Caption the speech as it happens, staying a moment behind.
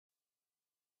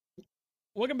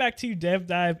Welcome back to Dev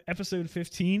Dive episode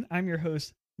 15. I'm your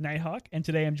host, Nighthawk, and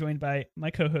today I'm joined by my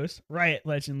co host, Riot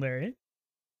Legend Larry.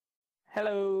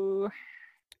 Hello.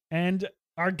 And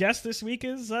our guest this week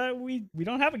is we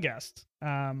don't have a guest.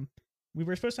 We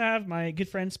were supposed to have my good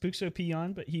friend Spookso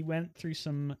on, but he went through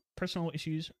some personal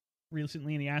issues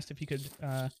recently and he asked if he could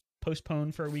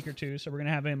postpone for a week or two. So we're going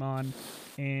to have him on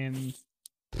in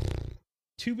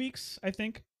 2 weeks, I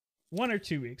think. 1 or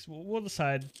 2 weeks. We'll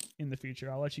decide in the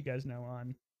future. I'll let you guys know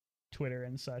on Twitter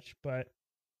and such. But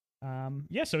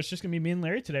yeah, so it's just gonna be me and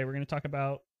Larry today. We're gonna talk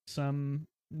about some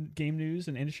game news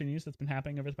and industry news that's been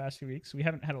happening over the past few weeks. We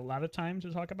haven't had a lot of time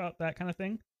to talk about that kind of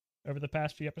thing over the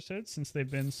past few episodes since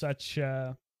they've been such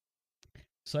long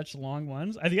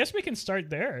ones. I guess we can start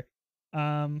there.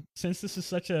 Since this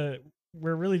is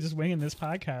we're really just winging this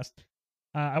podcast.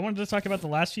 I wanted to talk about the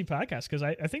last few podcasts because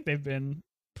I think they've been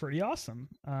pretty awesome.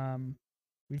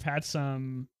 We've had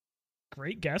some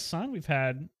great guests on. We've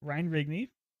had Ryan Rigney,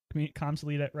 comms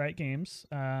lead at Riot Games,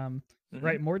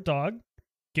 Right More Dog,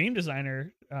 game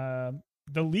designer, the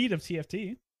lead of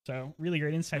TFT. So really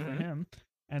great insight from him.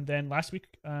 And then last week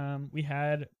we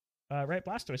had Right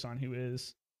Blastoise on, who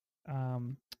is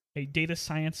a data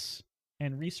science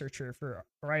and researcher for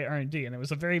Riot R&D, and it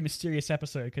was a very mysterious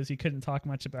episode because he couldn't talk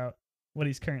much about what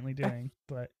he's currently doing,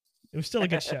 but it was still a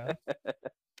good show.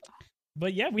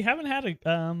 But yeah, we haven't had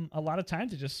a lot of time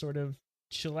to just sort of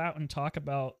chill out and talk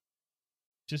about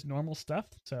just normal stuff.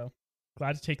 So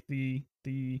glad to take the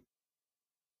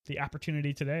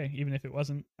opportunity today, even if it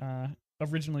wasn't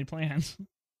originally planned.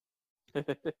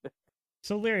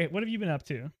 So Larry, what have you been up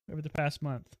to over the past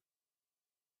month?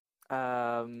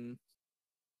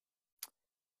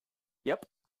 Yep.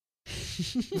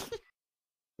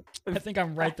 I think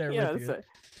I'm right there with you.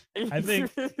 I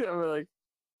think I'm like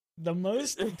the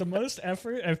most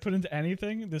effort I've put into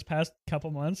anything this past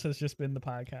couple months has just been the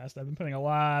podcast. I've been putting a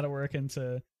lot of work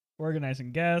into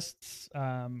organizing guests,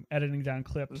 editing down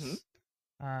clips,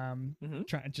 trying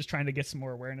to get some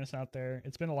more awareness out there.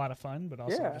 It's been a lot of fun, but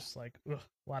also just like a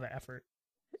lot of effort.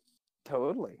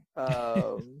 Totally.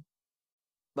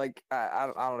 Like I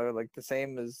don't know, like the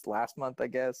same as last month, I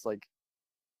guess. Like,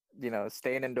 you know,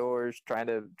 staying indoors, trying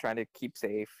to keep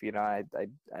safe. You know, I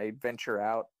venture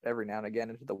out every now and again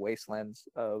into the wastelands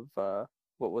of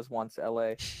what was once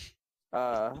LA,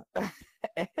 to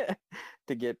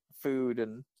get food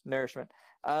and nourishment.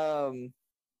 I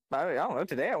don't know.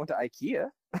 Today I went to IKEA.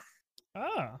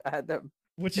 Ah, I had that.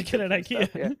 What'd you get at IKEA?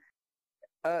 Stuff, yeah.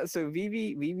 So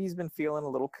Vivi's been feeling a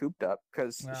little cooped up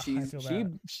because she's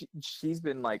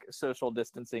been like social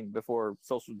distancing before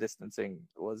social distancing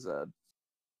was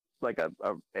like a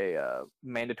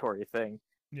mandatory thing.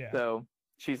 Yeah. So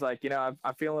she's like, you know,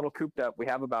 I'm feeling a little cooped up. We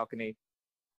have a balcony.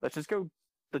 Let's just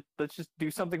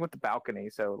do something with the balcony.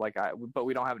 So like but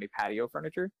we don't have any patio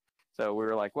furniture. So we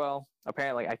were like, well,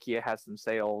 apparently IKEA has some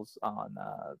sales on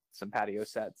some patio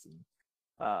sets, and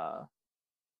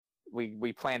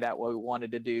we planned out what we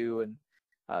wanted to do, and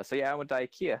so yeah, I went to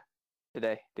IKEA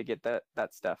today to get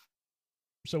that stuff.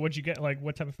 So what'd you get? Like,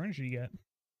 what type of furniture you get?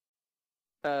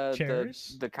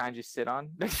 Chairs? The kind you sit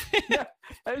on. Yeah,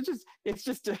 it's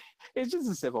just a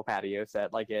simple patio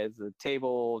set. Like it's a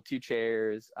table, 2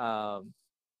 chairs.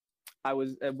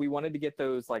 We wanted to get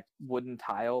those like wooden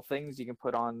tile things you can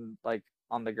put on like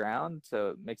on the ground, so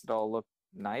it makes it all look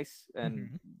nice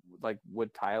and like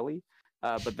wood tiley.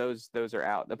 But those are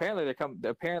out.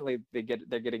 Apparently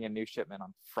they're getting a new shipment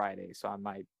on Friday, so I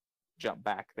might jump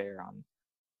back there on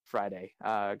Friday.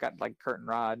 Got like curtain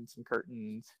rod and some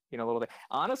curtains, you know, a little bit.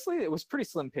 Honestly, it was pretty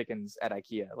slim pickings at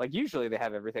IKEA. Like usually they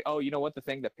have everything. Oh, you know what? The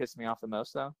thing that pissed me off the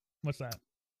most though? What's that?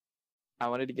 I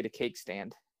wanted to get a cake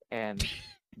stand, and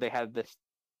they had the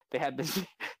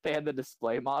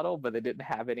display model, but they didn't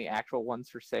have any actual ones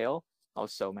for sale. I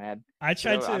was so mad. I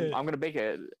tried to. I'm gonna make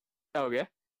it. Oh yeah.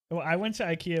 Well, I went to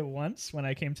IKEA once when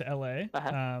I came to LA,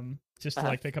 just to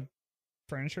like pick up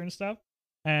furniture and stuff.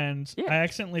 And I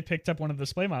accidentally picked up one of the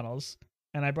display models,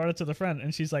 and I brought it to the front,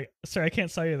 and she's like, "Sir, I can't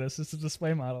sell you this. This is a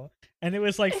display model." And it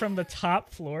was like from the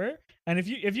top floor. And if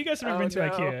you guys have ever been to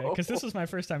IKEA, because this was my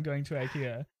first time going to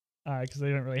IKEA, because they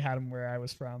didn't really have them where I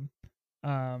was from.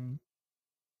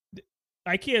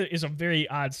 IKEA is a very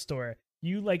odd store.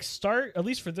 You like start, at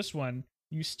least for this one,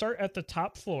 you start at the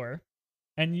top floor,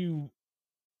 and you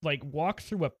like walk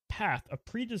through a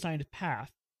pre-designed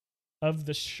path of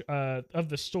the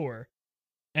store,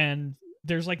 and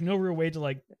there's like no real way to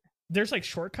like, there's like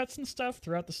shortcuts and stuff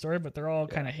throughout the store, but they're all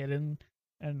kind of hidden,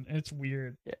 and it's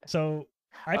weird. Yeah. So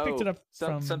I picked it up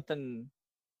from something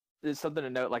to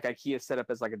note. Like IKEA is set up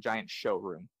as like a giant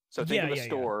showroom. So think of a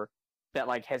store that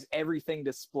like has everything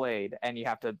displayed, and you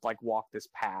have to like walk this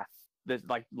path this,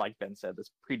 like Ben said,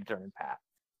 this predetermined path,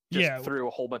 just through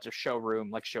a whole bunch of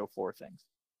showroom, like show floor things.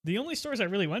 The only stores I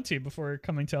really went to before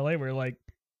coming to LA were like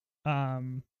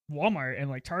Walmart and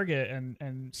like Target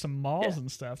and some malls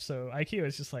and stuff. So IKEA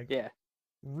is just like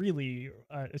really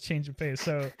a change of pace.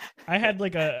 So I had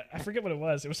like I forget what it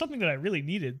was. It was something that I really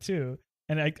needed too,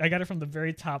 and I got it from the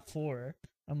very top floor.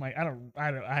 I'm like,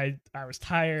 I was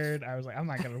tired. I was like, I'm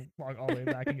not gonna walk all the way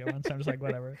back and get one. So I'm just like,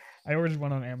 whatever. I ordered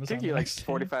one on Amazon. It took you like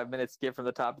 45 minutes to get from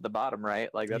the top to the bottom, right?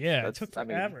 Like it took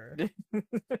forever.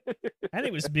 And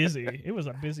it was busy. It was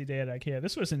a busy day at IKEA.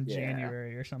 This was in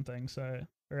January or something. So,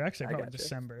 or actually probably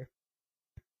December.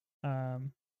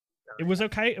 It was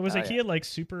okay. Was IKEA like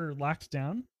super locked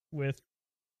down with?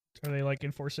 Are they like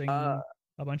enforcing a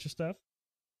bunch of stuff?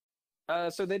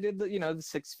 So they did the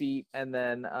 6 feet and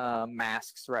then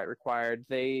masks required.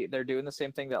 They're doing the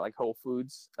same thing that like Whole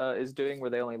Foods is doing, where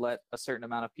they only let a certain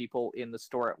amount of people in the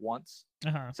store at once.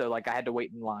 So like I had to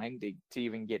wait in line to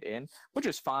even get in, which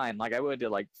is fine. Like I waited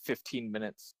like 15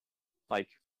 minutes, like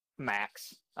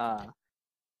max, to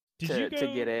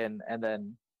get in, and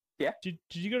then Did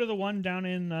you go to the one down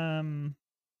in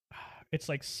it's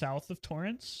like south of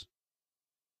Torrance?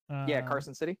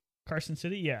 Carson City. Carson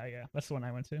City, yeah, that's the one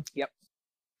I went to. Yep.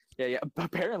 Yeah.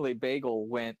 Apparently, Bagel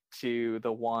went to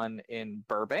the one in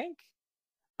Burbank,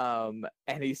 and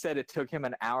he said it took him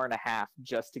an hour and a half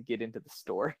just to get into the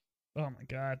store. Oh my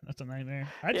god, that's a nightmare.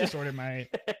 I just ordered my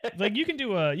like you can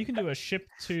do a ship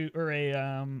to or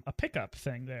a pickup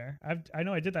thing there. I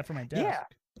know I did that for my desk. Yeah.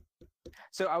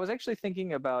 So I was actually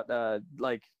thinking about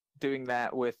like doing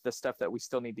that with the stuff that we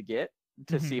still need to get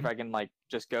to see if I can like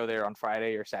just go there on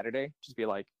Friday or Saturday. Just be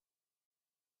like,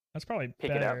 that's probably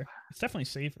pick better. it up. It's definitely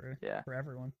safer for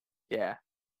everyone. Yeah,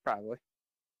 probably.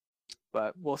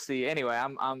 But we'll see. Anyway,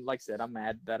 I'm like I said, I'm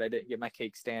mad that I didn't get my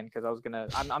cake stand because I was gonna.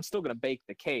 I'm still gonna bake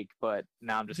the cake, but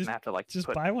now I'm just gonna have to like just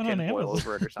put buy one on Amazon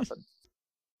over it or something.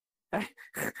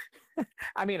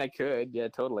 I mean, I could, yeah,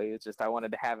 totally. It's just I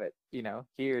wanted to have it,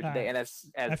 here today. And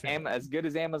as good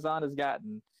as Amazon has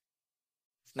gotten,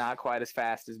 it's not quite as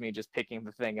fast as me just picking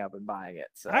the thing up and buying it.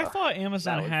 So I thought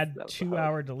Amazon had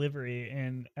 2-hour delivery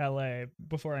in LA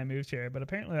before I moved here, but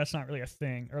apparently that's not really a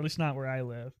thing, or at least not where I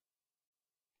live.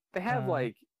 They have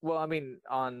you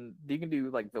can do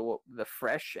like the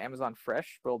fresh Amazon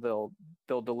Fresh. Well,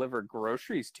 they'll deliver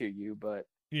groceries to you, but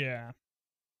yeah.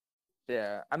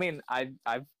 I mean, I've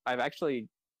actually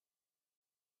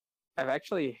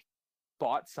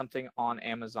bought something on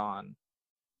Amazon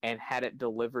and had it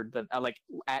delivered like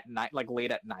at night, like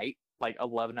late at night, like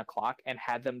 11 o'clock, and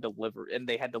had them deliver, and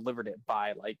they had delivered it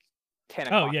by like 10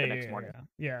 o'clock the next morning.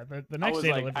 Yeah. The next day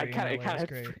delivery. I kind of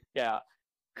great. Yeah,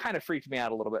 kind of freaked me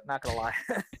out a little bit. Not gonna lie.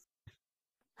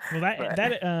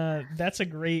 Well, that's a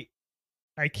great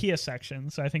IKEA section.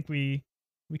 So I think we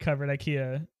covered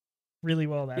IKEA really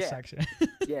well that section.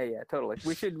 yeah, totally.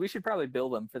 We should probably bill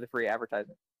them for the free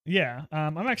advertisement. Yeah,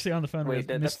 I'm actually on the phone with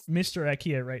Mr.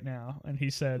 IKEA right now, and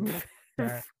he said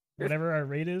that whatever our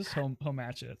rate is, he'll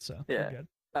match it. So we're good.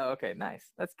 Oh, okay, nice.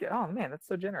 That's good. Oh man, that's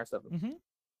so generous of him.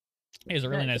 He's a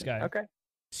really nice guy. Okay,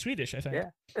 Swedish, I think.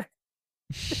 Yeah.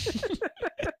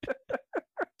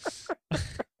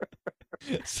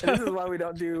 So, this is why we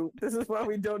don't do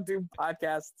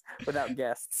podcasts without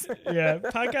guests. Yeah,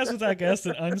 podcasts without guests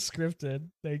and unscripted.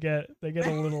 They get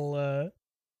a little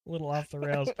off the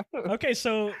rails. Okay,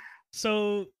 so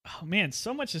oh man,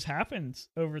 so much has happened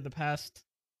over the past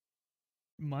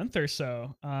month or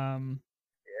so.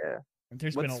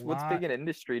 There's been a lot. What's big in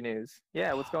industry news?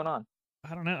 Yeah, what's going on?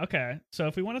 I don't know. Okay, so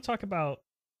if we want to talk about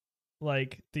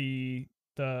like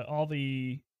all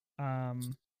the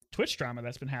Twitch drama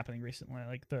that's been happening recently,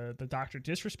 like the Dr.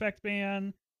 Disrespect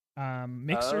ban,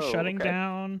 Mixer shutting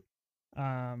down.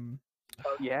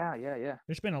 Yeah.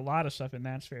 There's been a lot of stuff in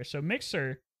that sphere. So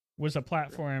Mixer was a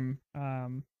platform,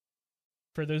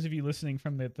 for those of you listening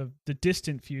from the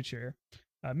distant future,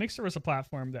 Mixer was a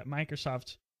platform that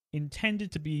Microsoft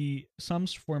intended to be some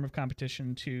form of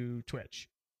competition to Twitch.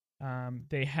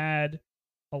 They had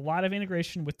a lot of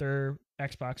integration with their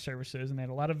Xbox services, and they had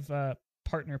a lot of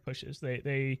partner pushes.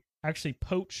 They actually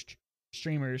poached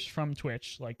streamers from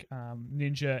Twitch, like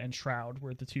Ninja and Shroud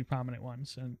were the two prominent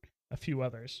ones, and a few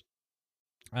others.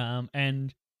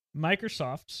 And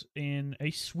Microsoft, in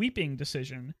a sweeping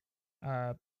decision,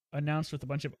 announced with a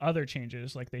bunch of other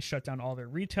changes, like they shut down all their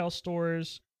retail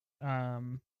stores. They're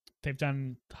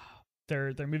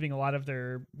moving a lot of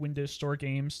their Windows Store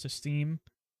games to Steam,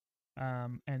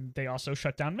 and they also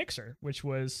shut down Mixer, which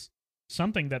was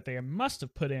something that they must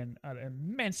have put in an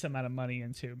immense amount of money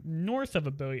into, north of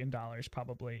 $1 billion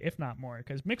probably, if not more,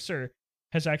 because Mixer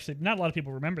has actually, not a lot of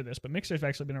people remember this, but Mixer has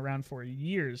actually been around for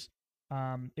years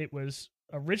It was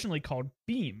originally called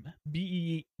Beam,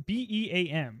 Beam,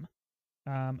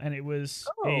 and it was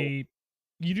Oh,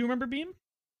 You do remember Beam?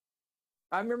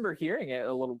 I remember hearing it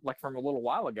a little like from a little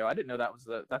while ago. I didn't know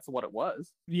that's what it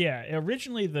was. Yeah,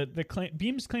 originally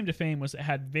Beam's claim to fame was it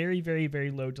had very very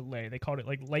very low delay. They called it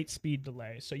like light speed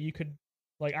delay. So you could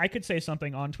like I could say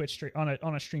something on Twitch on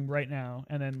a stream right now,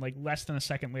 and then like less than a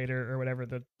second later or whatever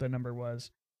the number was,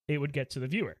 it would get to the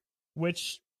viewer,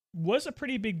 which was a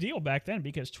pretty big deal back then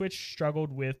because Twitch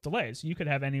struggled with delays. You could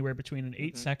have anywhere between an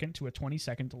 8 second to a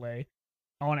 20-second delay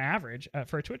on average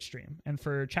for a Twitch stream, and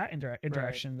for chat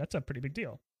interaction, that's a pretty big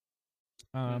deal.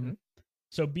 Mm-hmm.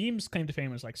 So Beam's claim to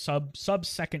fame was like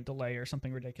sub-second delay or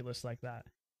something ridiculous like that.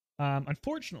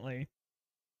 Unfortunately,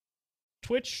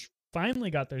 Twitch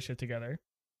finally got their shit together,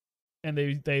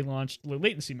 and they launched low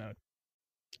latency mode,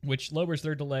 which lowers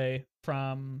their delay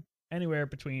from anywhere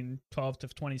between 12 to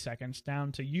 20 seconds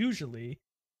down to usually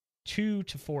 2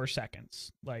 to 4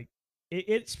 seconds. Like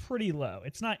it's pretty low.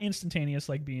 It's not instantaneous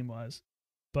like Beam was,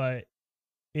 but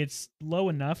it's low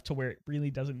enough to where it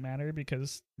really doesn't matter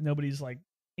because nobody's like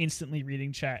instantly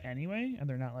reading chat anyway, and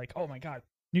they're not like, oh my god,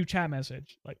 new chat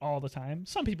message like all the time.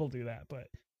 Some people do that, but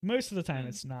most of the time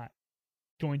it's not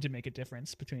going to make a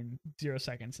difference between 0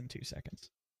 seconds and 2 seconds.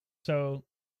 So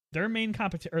their main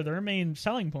their main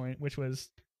selling point, which was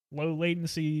low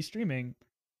latency streaming,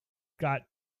 got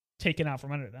taken out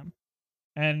from under them.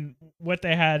 And what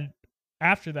they had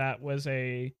after that was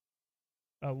a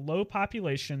low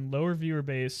population, lower viewer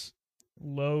base,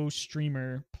 low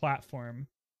streamer platform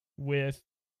with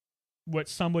what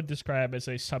some would describe as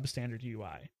a substandard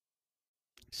UI.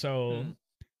 So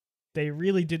they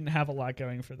really didn't have a lot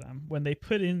going for them. When they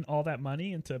put in all that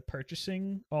money into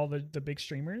purchasing all the big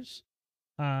streamers,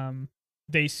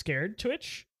 they scared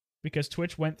Twitch because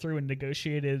Twitch went through and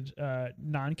negotiated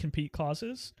non-compete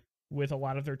clauses with a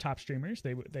lot of their top streamers.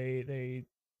 They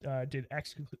did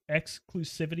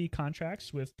exclusivity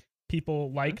contracts with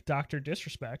people like Dr.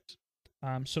 Disrespect,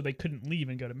 so they couldn't leave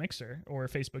and go to Mixer or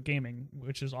Facebook Gaming,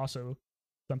 which is also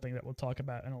something that we'll talk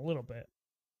about in a little bit.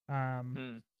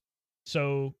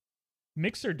 So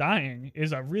Mixer dying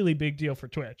is a really big deal for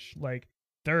Twitch. Like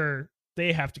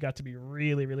they have got to be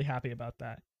really really happy about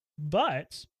that.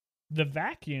 But the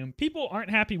vacuum, people aren't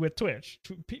happy with Twitch.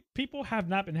 People have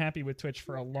not been happy with Twitch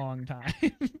for a long time.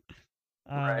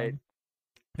 Right.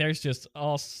 There's just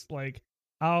all like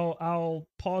I'll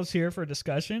pause here for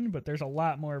discussion, but there's a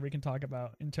lot more we can talk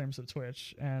about in terms of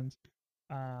Twitch, and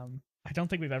I don't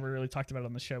think we've ever really talked about it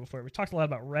on the show before. We've talked a lot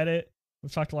about Reddit,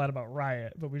 we've talked a lot about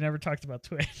Riot, but we've never talked about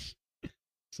Twitch.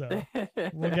 So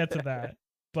we'll get to that.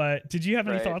 But did you have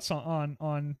any thoughts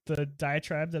on the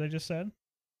diatribe that I just said?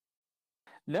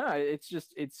 No, it's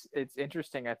just it's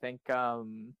interesting. I think I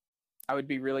would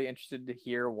be really interested to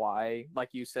hear why, like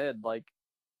you said, like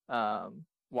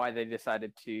why they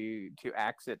decided to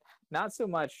axe it. Not so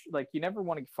much like you never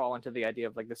want to fall into the idea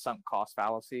of like the sunk cost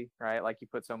fallacy, right? Like you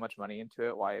put so much money into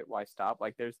it, why stop?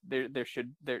 Like there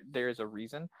is a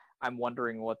reason. I'm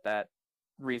wondering what that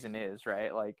reason is,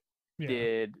 right? Like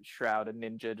did Shroud and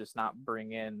Ninja just not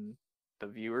bring in the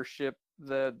viewership,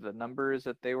 the numbers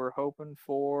that they were hoping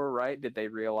for, right? Did they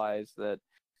realize that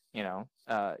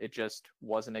it just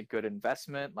wasn't a good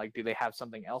investment? Like, do they have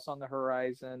something else on the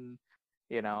horizon?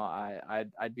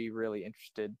 I'd be really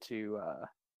interested to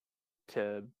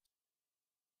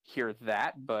hear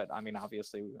that, but I mean,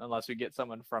 obviously, unless we get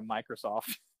someone from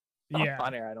Microsoft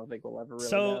on air, I don't think we'll ever really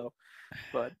know.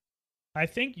 But I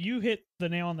think you hit the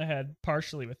nail on the head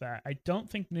partially with that. I don't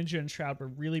think Ninja and Shroud were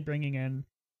really bringing in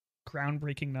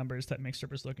groundbreaking numbers that Mixer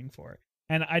was looking for.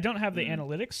 And I don't have the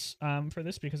analytics for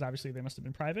this because obviously they must have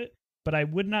been private, but I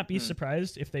would not be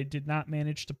surprised if they did not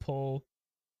manage to pull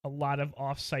a lot of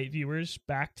off-site viewers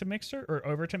back to Mixer or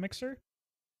over to Mixer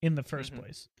in the first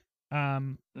place.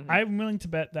 I'm willing to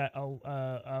bet that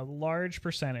a large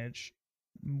percentage,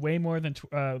 way more than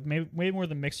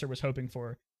Mixer was hoping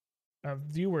for,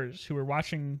 viewers who were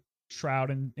watching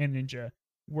Shroud and Ninja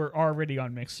were already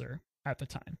on Mixer at the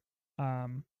time,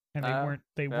 and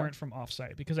they weren't from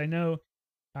offsite, because I know,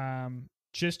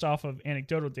 just off of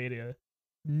anecdotal data,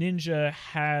 Ninja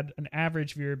had an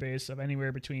average viewer base of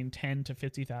anywhere between 10 to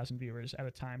 50,000 viewers at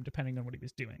a time, depending on what he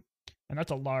was doing, and that's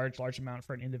a large amount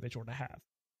for an individual to have.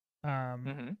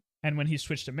 And when he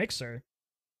switched to Mixer,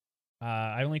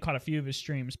 I only caught a few of his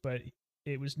streams, but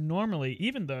it was normally,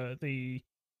 even the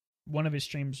one of his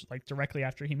streams, like directly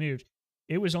after he moved,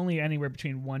 it was only anywhere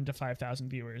between 1 to 5,000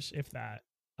 viewers, if that,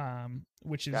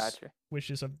 which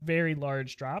is a very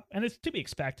large drop, and it's to be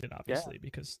expected, obviously,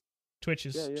 because Twitch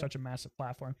is such a massive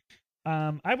platform.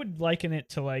 I would liken it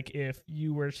to like if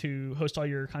you were to host all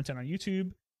your content on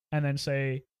YouTube, and then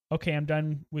say, okay, I'm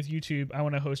done with YouTube. I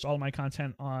want to host all my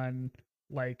content on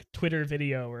like Twitter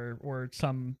video or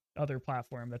some other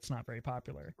platform that's not very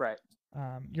popular. Right.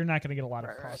 You're not going to get a lot of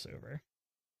Right. crossover.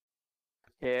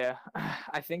 Yeah,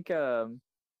 I think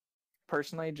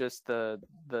personally, just the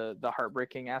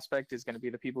heartbreaking aspect is going to be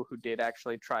the people who did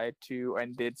actually try to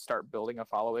and did start building a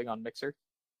following on Mixer.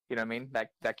 You know what I mean?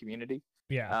 That community.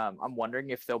 Yeah. I'm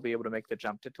wondering if they'll be able to make the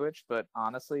jump to Twitch, but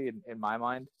honestly, in my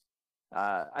mind,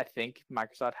 I think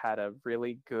Microsoft had a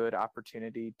really good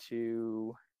opportunity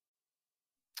to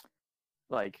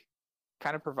like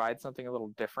kind of provide something a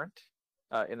little different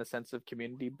in the sense of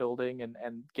community building and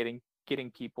getting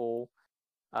people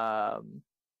or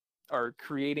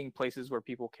creating places where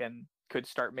people could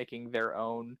start making their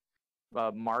own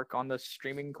mark on the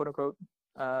streaming quote unquote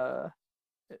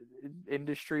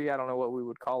industry. I don't know what we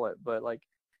would call it, but like,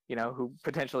 you know, who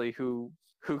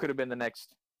could have been the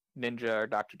next Ninja or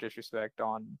Dr. Disrespect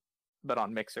on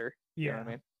Mixer. Yeah. You know what I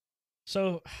mean?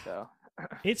 So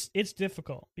it's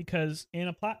difficult because in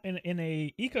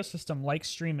a ecosystem like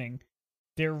streaming,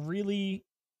 they're really,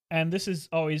 and this is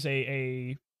always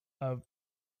a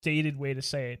dated way to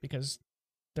say it because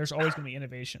there's always going to be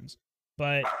innovations,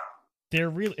 but there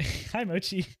really hi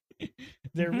Mochi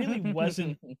there really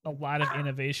wasn't a lot of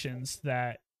innovations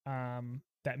that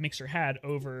Mixer had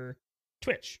over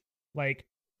Twitch. Like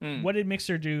what did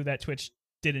Mixer do that Twitch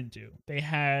didn't do? They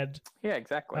had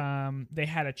exactly. They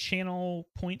had a channel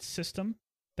point system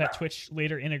that Twitch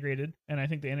later integrated, and I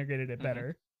think they integrated it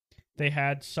better. They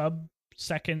had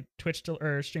sub-second Twitch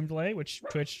or stream delay, which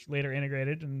Twitch later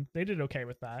integrated, and they did okay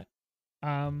with that.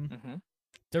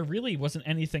 There really wasn't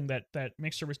anything that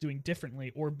Mixer was doing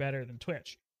differently or better than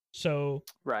Twitch. So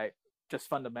right, just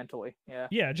fundamentally,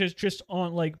 yeah, just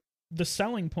on like the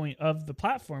selling point of the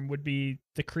platform would be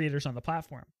the creators on the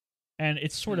platform, and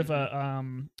it's sort of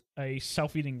a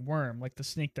self-eating worm, like the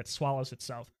snake that swallows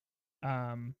itself.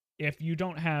 If you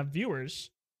don't have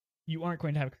viewers, you aren't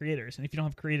going to have creators, and if you don't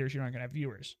have creators, you're not going to have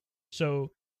viewers.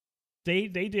 So they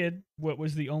did what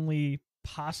was the only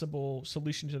possible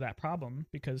solution to that problem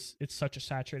because it's such a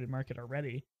saturated market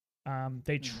already.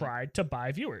 They tried to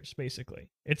buy viewers, basically.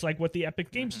 It's like what the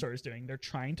Epic Games Store is doing. They're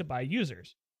trying to buy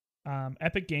users.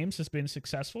 Epic Games has been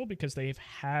successful because they've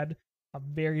had a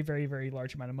very, very, very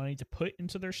large amount of money to put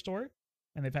into their store,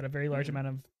 and they've had a very large amount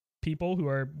of people who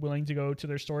are willing to go to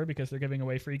their store because they're giving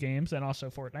away free games, and also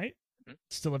Fortnite.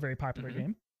 Still a very popular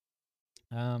game.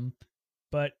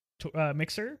 But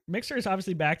Mixer is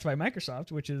obviously backed by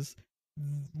Microsoft, which is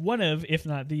one of, if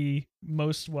not the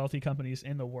most wealthy companies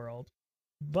in the world.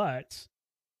 But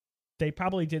they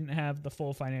probably didn't have the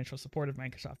full financial support of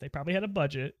Microsoft. They probably had a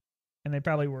budget, and they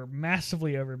probably were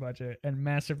massively over budget and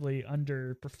massively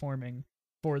underperforming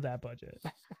for that budget.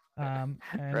 And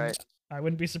right. I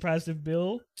wouldn't be surprised if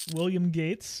William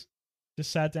Gates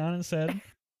just sat down and said,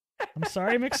 I'm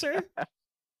sorry, Mixer.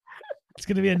 It's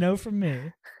going to be a no from me.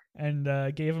 And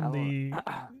gave him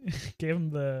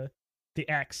the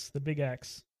X, the big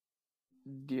X.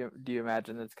 Do you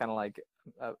imagine it's kind of like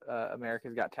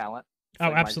America's Got Talent? Oh,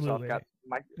 like absolutely.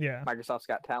 Microsoft's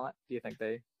Got Talent. Do you think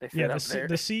they fit up there?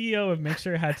 The CEO of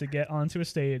Mixer had to get onto a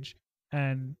stage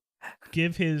and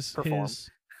give his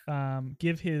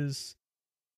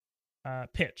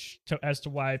pitch as to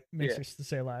why Mixer's to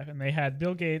stay alive. And they had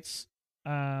Bill Gates,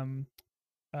 Steve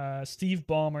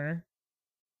Ballmer,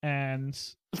 and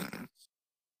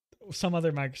some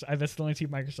other Microsoft. That's the only two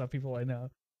Microsoft people I know.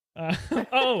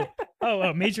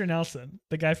 Major Nelson,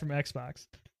 the guy from Xbox.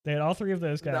 They had all three of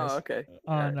those guys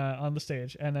on the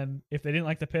stage, and then if they didn't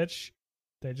like the pitch,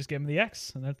 they just gave them the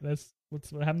X, and that's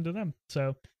what happened to them.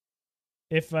 So,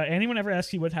 if anyone ever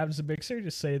asks you what happens to Mixer,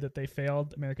 just say that they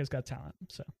failed America's Got Talent.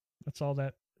 So that's all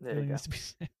that really needs to be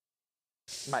said.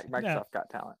 Microsoft Got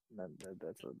Talent.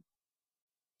 That's what.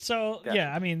 So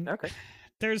I mean,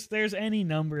 there's any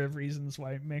number of reasons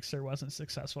why Mixer wasn't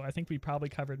successful. I think we probably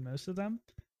covered most of them,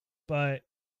 but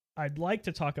I'd like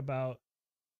to talk about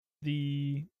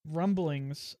the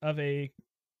rumblings of a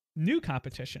new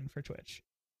competition for Twitch,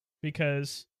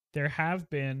 because there have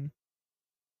been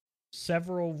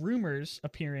several rumors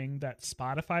appearing that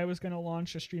Spotify was going to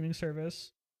launch a streaming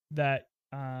service, that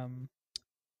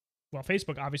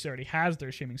Facebook obviously already has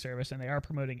their streaming service and they are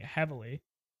promoting it heavily.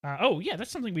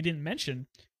 That's something we didn't mention.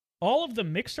 All of the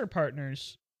Mixer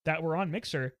partners that were on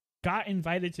Mixer got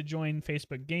invited to join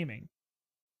Facebook Gaming,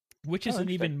 which is an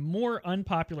even more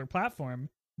unpopular platform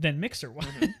than Mixer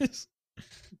was.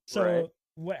 So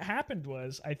what happened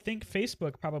was, I think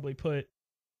Facebook probably put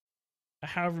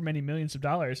however many millions of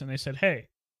dollars, and they said, hey,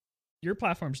 your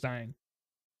platform's dying.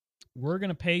 We're going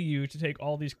to pay you to take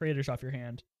all these creators off your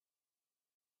hand.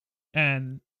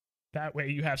 And that way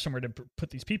you have somewhere to put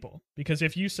these people. Because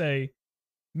if you say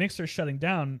Mixer's shutting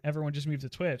down, everyone just moved to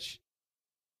Twitch,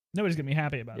 nobody's gonna be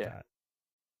happy about that.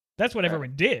 That's what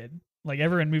everyone did. Like,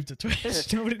 everyone moved to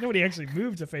Twitch. nobody actually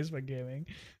moved to Facebook Gaming,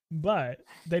 but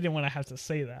they didn't want to have to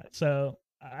say that. So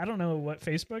I don't know what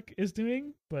Facebook is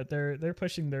doing, but they're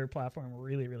pushing their platform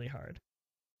really, really hard.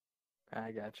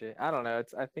 I got you. I don't know.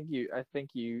 I think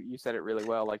you said it really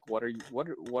well. Like, what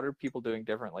are people doing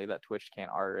differently that Twitch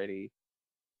can't already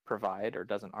provide or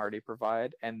doesn't already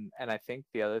provide? And I think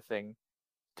the other thing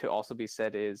to also be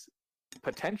said is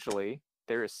potentially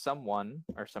there is someone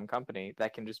or some company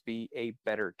that can just be a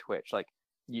better Twitch. Like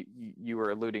you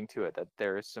were alluding to it, that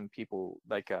there is some people,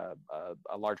 like a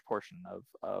large portion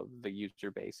of the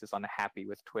user base is unhappy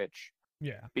with Twitch.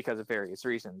 Yeah. Because of various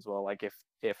reasons. Well, like if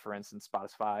for instance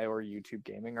Spotify or YouTube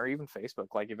Gaming or even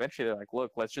Facebook, like eventually they're like, look,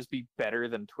 let's just be better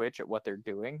than Twitch at what they're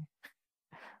doing.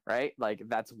 Right? Like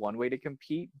that's one way to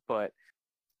compete, but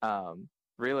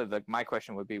really my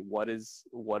question would be what are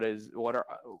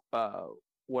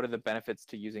the benefits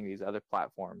to using these other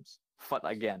platforms?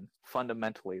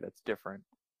 Fundamentally that's different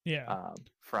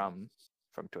from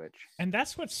Twitch. And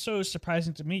that's what's so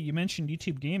surprising to me. You mentioned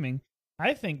YouTube Gaming.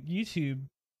 I think YouTube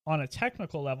on a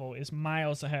technical level is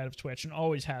miles ahead of Twitch and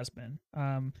always has been.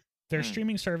 Their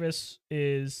streaming service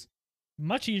is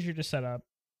much easier to set up.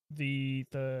 The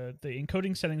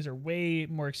encoding settings are way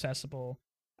more accessible.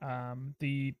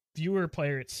 The viewer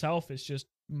player itself is just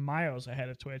miles ahead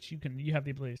of Twitch. You have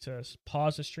the ability to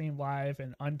pause the stream live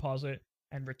and unpause it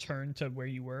and return to where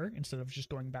you were instead of just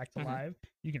going back to live.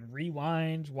 You can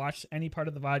rewind, watch any part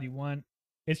of the VOD you want.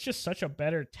 It's just such a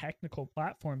better technical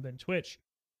platform than Twitch,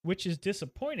 which is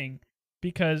disappointing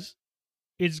because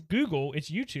it's Google, it's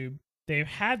YouTube. They've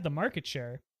had the market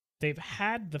share, they've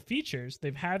had the features,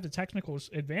 they've had the technical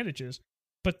advantages,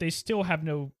 but they still have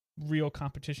no real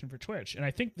competition for Twitch. And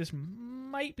I think this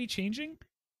might be changing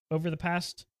over the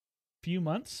past few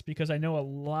months because I know a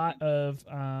lot of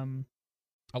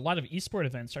esport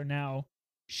events are now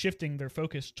shifting their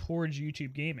focus towards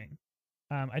YouTube Gaming.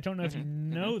 I don't know if you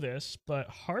know this, but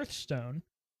Hearthstone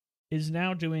is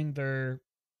now doing their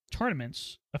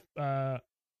tournaments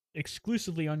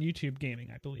exclusively on YouTube Gaming,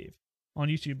 I believe, on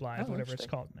YouTube Live, whatever it's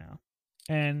called now.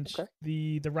 And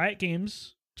the Riot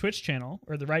Games Twitch channel,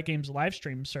 or the Riot Games live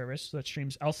stream service that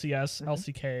streams LCS,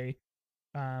 LCK,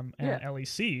 and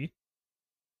LEC,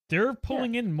 they're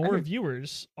pulling in more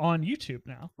viewers on YouTube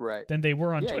now than they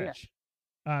were on Twitch.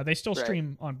 They still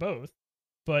stream on both,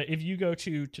 but if you go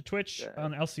to Twitch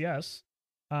on LCS,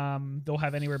 they'll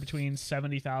have anywhere between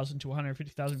 70,000 to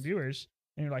 150,000 viewers,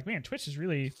 and you're like, man, Twitch is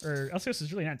really, or LCS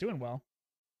is really not doing well.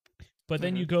 But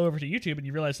then you go over to YouTube and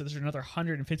you realize that there's another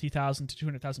 150,000 to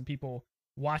 200,000 people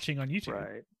watching on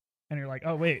YouTube, and you're like,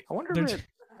 oh wait, I wonder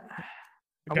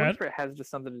if it has just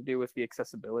something to do with the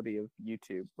accessibility of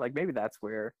YouTube. Like maybe that's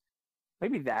where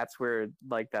like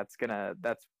that's gonna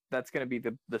be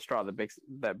the straw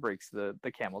that breaks the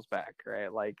camel's back,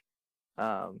 right? Like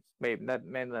maybe that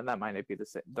might not be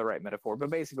the right metaphor, but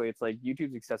basically it's like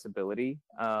YouTube's accessibility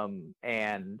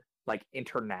and like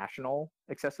international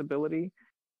accessibility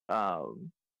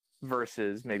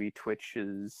versus maybe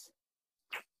Twitch's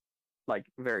like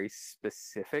very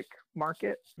specific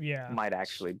market might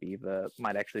actually be the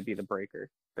breaker,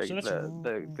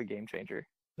 the game changer.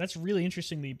 That's really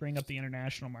interesting that you bring up the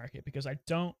international market, because I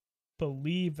don't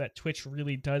believe that Twitch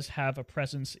really does have a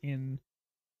presence in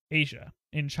Asia,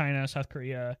 in China, South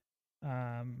Korea,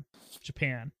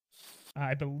 Japan.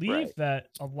 I believe that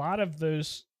a lot of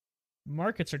those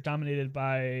markets are dominated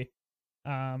by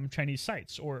Chinese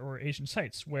sites or Asian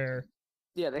sites where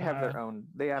they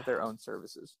have their own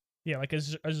services. Yeah, like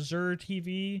Azure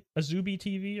TV, Azubi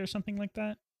TV, or something like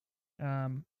that.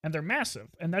 And they're massive,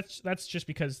 and that's just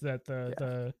because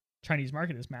the Chinese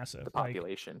market is massive. The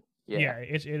population,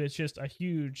 it's just a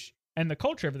huge, and the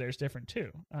culture over there is different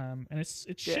too. And it's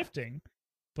shifting,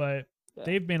 but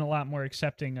they've been a lot more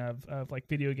accepting of like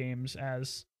video games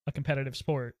as a competitive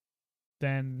sport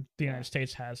than the United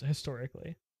States has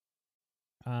historically.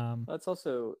 That's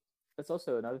also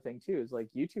another thing too, is like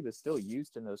YouTube is still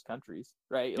used in those countries,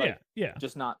 right? Like,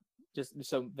 just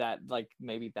so that like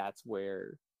maybe that's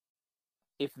where,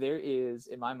 if there is,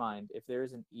 in my mind, if there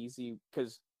is an easy,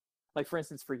 because like for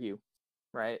instance for you,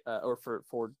 right, or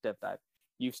for Dev Dive,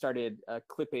 you've started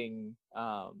clipping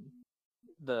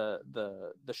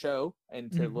the show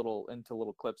into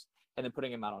little clips and then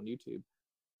putting them out on YouTube.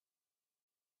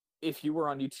 If you were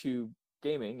on YouTube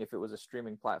Gaming, if it was a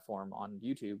streaming platform on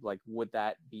YouTube, like would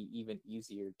that be even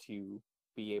easier to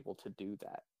be able to do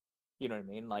that? You know what I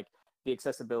mean? Like the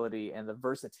accessibility and the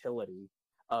versatility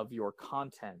of your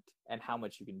content and how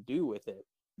much you can do with it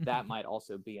that might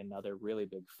also be another really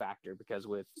big factor, because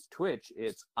with Twitch,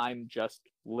 I'm just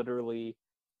literally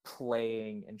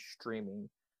playing and streaming.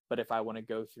 But if I want to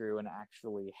go through and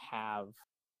actually have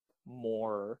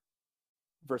more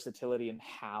versatility in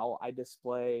how I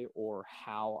display or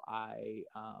how I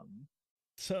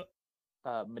so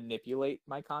manipulate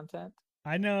my content,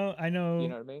 I know you know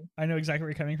what I mean? I know exactly where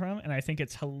you're coming from, and I think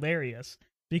it's hilarious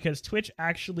because Twitch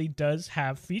actually does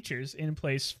have features in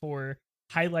place for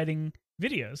highlighting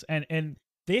videos, and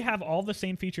they have all the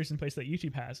same features in place that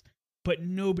YouTube has, but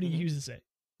nobody uses it.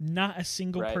 Not a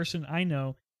single person I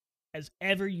know has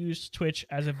ever used Twitch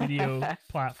as a video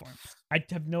platform. I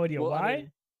have no idea why. I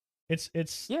mean,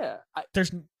 it's yeah. I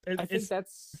think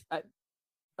that's.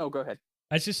 Oh, go ahead.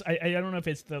 It's just I don't know if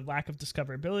it's the lack of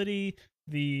discoverability,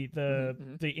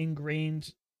 the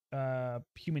ingrained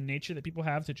human nature that people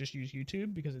have to just use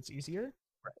YouTube because it's easier.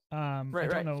 I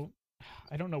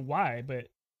don't know why, but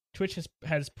Twitch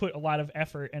has put a lot of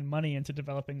effort and money into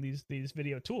developing these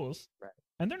video tools,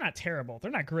 and they're not terrible. They're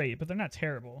not great, but they're not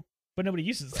terrible. But nobody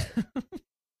uses them.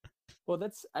 Well,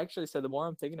 that's actually, so the more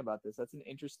I'm thinking about this, that's an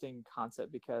interesting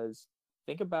concept, because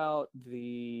think about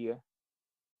the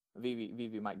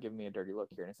Vivi might give me a dirty look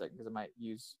here in a second because I might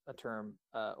use a term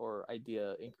or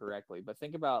idea incorrectly. But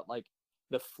think about like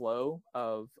the flow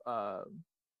of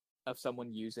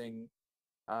someone using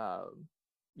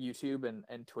YouTube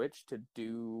and Twitch to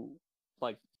do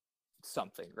like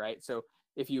something, right? So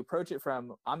if you approach it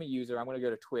from, I'm a user, I'm going to go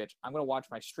to Twitch, I'm going to watch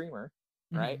my streamer,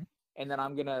 right? And then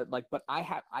I'm going to like, but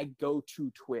I go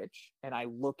to Twitch and I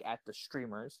look at the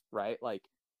streamers, right? Like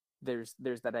there's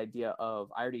that idea of,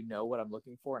 I already know what I'm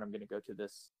looking for and I'm going to go to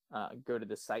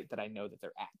this site that I know that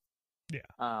they're at.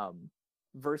 Yeah.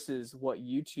 Versus what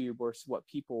YouTube or what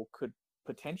people could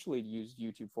potentially use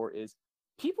YouTube for is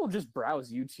people just browse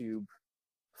YouTube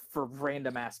for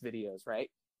random ass videos,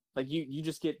 right? Like you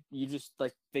just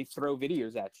like they throw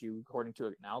videos at you according to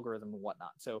an algorithm and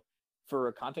whatnot. So for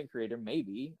a content creator,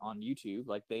 maybe on YouTube,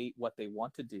 like what they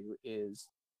want to do is,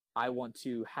 I want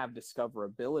to have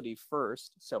discoverability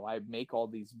first, so I make all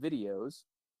these videos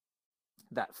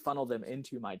that funnel them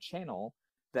into my channel,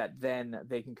 that then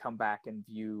they can come back and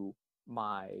view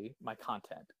my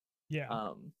content.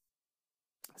 Yeah.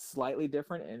 Slightly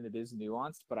different, and it is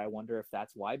nuanced, but I wonder if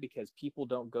that's why, because people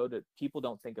don't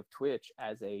think of Twitch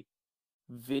as a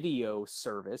video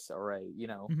service or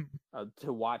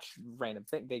to watch random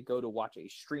thing. They go to watch a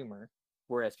streamer,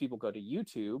 whereas people go to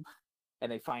YouTube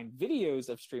and they find videos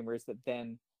of streamers that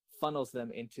then funnels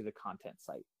them into the content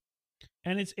site.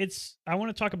 And it's I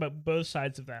want to talk about both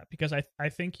sides of that, because I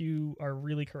think you are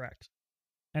really correct.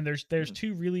 And there's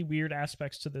two really weird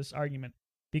aspects to this argument,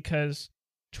 because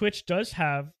Twitch does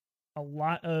have a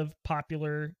lot of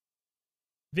popular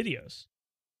videos.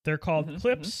 They're called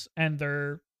clips, and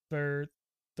they're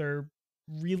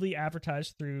really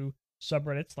advertised through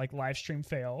subreddits like Livestream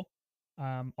Fail,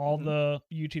 all the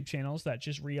YouTube channels that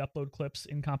just re-upload clips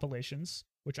in compilations,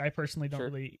 which I personally don't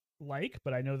really like,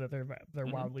 but I know that they're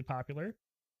wildly popular.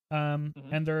 And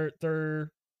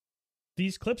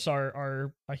these clips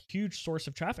are a huge source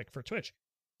of traffic for Twitch.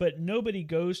 But nobody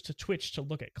goes to Twitch to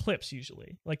look at clips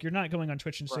usually. Like, you're not going on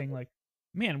Twitch and saying like,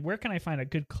 man, where can I find a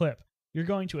good clip? You're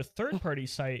going to a third-party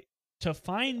site to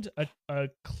find a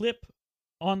clip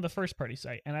on the first-party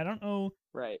site. And I don't know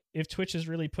if Twitch has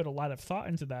really put a lot of thought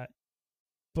into that.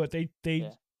 But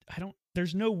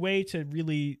there's no way to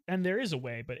really, and there is a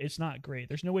way, but it's not great.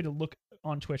 There's no way to look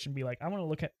on Twitch and be like, I want to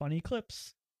look at funny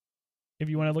clips. If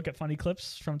you want to look at funny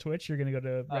clips from Twitch, you're going to go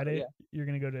to Reddit, you're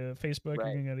going to go to Facebook,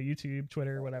 you're going to go to YouTube,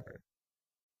 Twitter, whatever.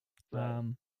 Yeah,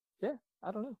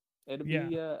 I don't know. It'd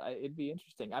be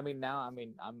interesting. I mean, now,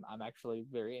 I'm actually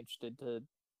very interested to,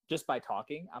 just by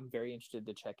talking, I'm very interested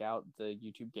to check out the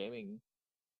YouTube gaming.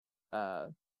 Let's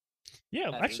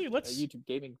YouTube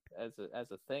gaming as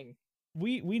a thing.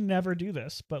 We never do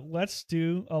this, but let's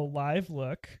do a live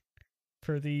look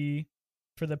for the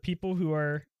people who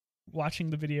are watching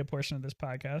the video portion of this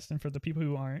podcast, and for the people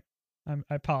who aren't, I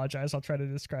apologize. I'll try to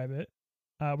describe it.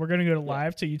 We're going to go to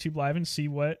live to YouTube Live and see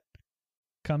what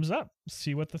comes up,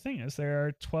 see what the thing is. There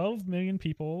are 12 million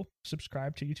people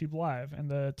subscribed to YouTube Live, and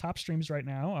the top streams right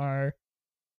now are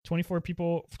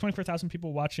 24,000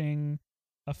 people watching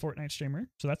a Fortnite streamer.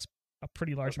 So that's a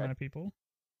pretty large amount of people.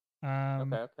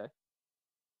 I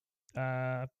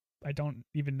don't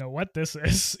even know what this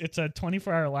is. It's a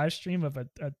 24-hour live stream of a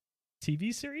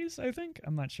TV series, I think.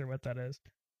 I'm not sure what that is.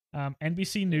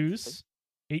 NBC News,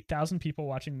 8,000 people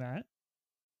watching that.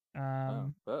 I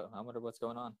wonder what's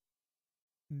going on.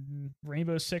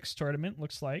 Rainbow Six tournament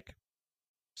looks like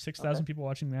 6,000 people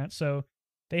watching that. So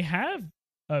they have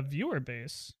a viewer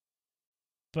base.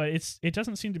 but it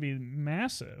doesn't seem to be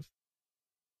massive.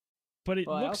 But it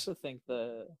Well, I looks. also think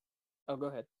Oh, go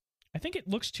ahead. I think it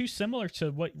looks too similar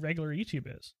to what regular YouTube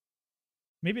is.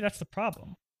 Maybe that's the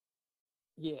problem.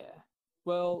 Yeah.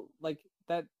 Well, like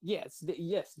that. Yes.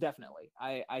 Yes, definitely.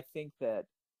 I think that,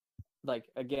 like,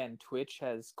 again, Twitch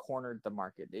has cornered the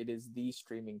market. It is the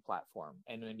streaming platform,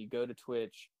 and when you go to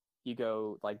Twitch, you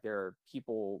go, like, there are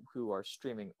people who are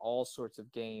streaming all sorts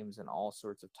of games and all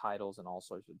sorts of titles and all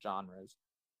sorts of genres,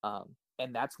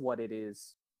 and that's what it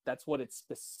is. That's what it's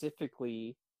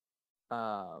specifically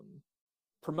um,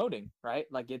 promoting, right?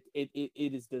 Like it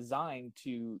is designed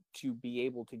to be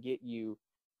able to get you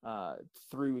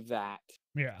through that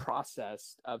Yeah.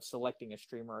 process of selecting a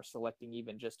streamer or selecting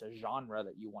even just a genre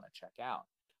that you want to check out.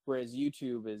 Whereas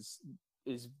YouTube is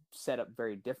set up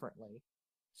very differently.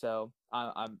 So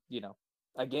I'm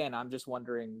again, I'm just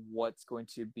wondering what's going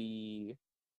to be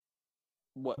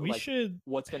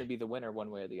what's going to be the winner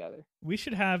one way or the other. We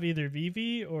should have either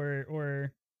Vivi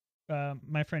or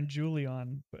my friend Julie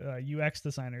on, UX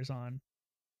designers on,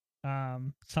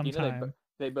 sometime.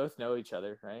 They both know each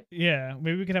other, right? Yeah,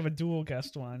 maybe we could have a dual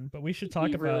guest one, but we should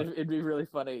talk about it'd be really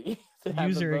funny to have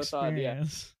user them both on, yeah.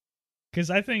 experience.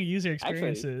 Because I think user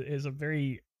experience is a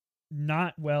very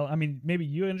not well. I mean, maybe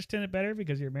you understand it better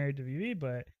because you're married to Vivi,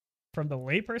 but from the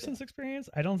layperson's experience,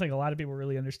 I don't think a lot of people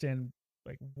really understand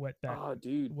like what that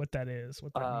what that is,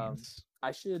 what that means.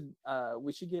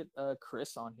 We should get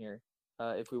Chris on here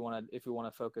if we want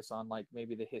to focus on like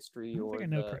maybe the history or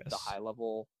the high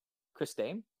level. Chris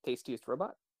Dame, Tastiest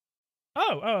Robot.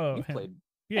 Oh, you've played.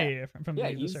 Yeah, from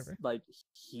the server. Like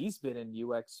he's been in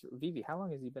UX. Vivi, how long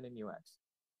has he been in UX?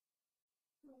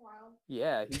 A while.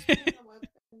 Yeah,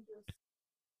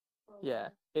 yeah,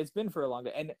 it's been for a long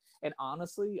time. And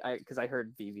honestly, because I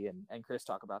heard Vivi and Chris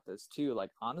talk about this too. Like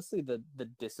honestly, the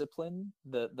discipline,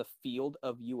 the field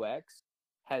of UX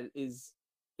is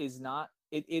not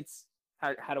it's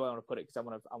how do I want to put it? Because I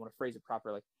want to phrase it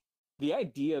properly. The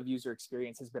idea of user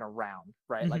experience has been around,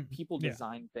 right? Like people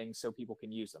design things so people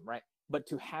can use them, right? But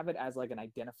to have it as like an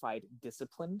identified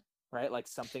discipline, right? Like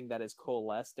something that is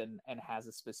coalesced and has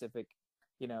a specific,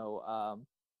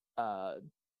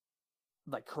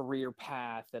 like career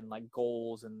path and like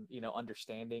goals and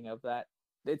understanding of that.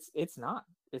 It's not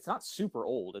super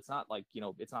old. It's not like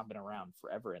it's not been around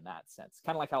forever in that sense.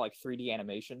 Kind of like how like 3D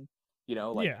animation,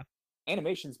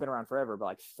 animation's been around forever, but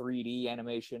like 3D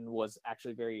animation was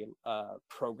actually very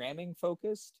programming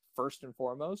focused first and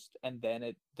foremost, and then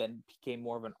it became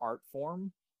more of an art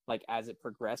form like as it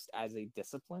progressed as a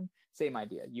discipline. Same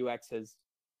idea. UX has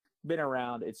been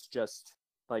around. It's just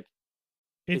like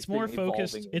it's more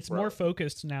focused. It's more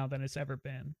focused now than it's ever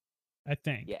been, I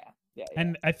think. Yeah.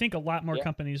 And I think a lot more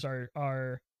companies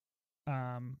are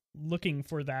looking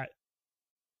for that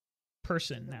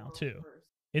person now too.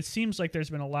 It seems like there's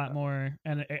been a lot more,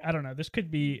 and I don't know. This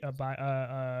could be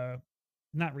not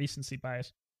recency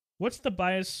bias. What's the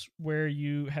bias where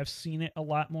you have seen it a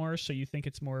lot more, so you think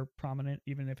it's more prominent,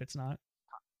 even if it's not?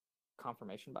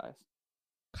 Confirmation bias.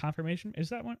 Confirmation, is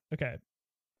that one? Okay.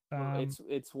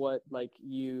 It's what like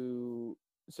you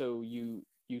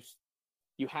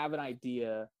have an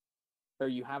idea or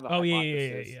you have a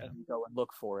hypothesis and you go and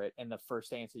look for it, and the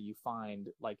first answer you find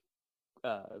like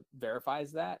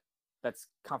verifies that. That's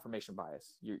confirmation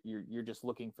bias. You're just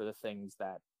looking for the things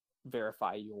that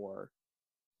verify your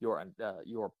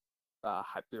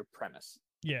premise.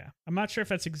 Yeah, I'm not sure if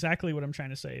that's exactly what I'm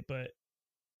trying to say, but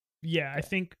yeah. I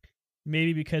think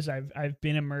maybe because I've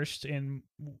been immersed in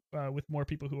with more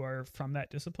people who are from that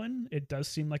discipline, it does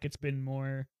seem like it's been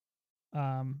more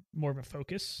of a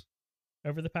focus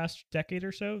over the past decade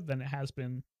or so than it has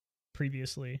been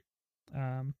previously.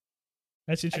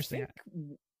 That's interesting.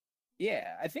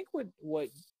 I think what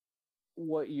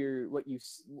you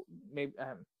maybe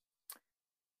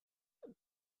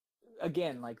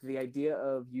again, like the idea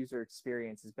of user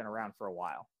experience has been around for a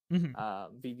while.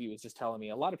 Vivi was just telling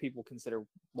me a lot of people consider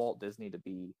Walt Disney to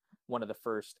be one of the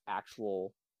first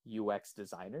actual UX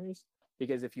designers,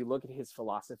 because if you look at his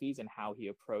philosophies and how he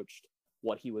approached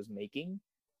what he was making,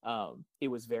 it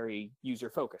was very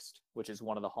user focused, which is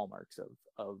one of the hallmarks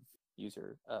of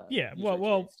user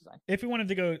well design. If we wanted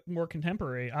to go more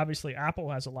contemporary, obviously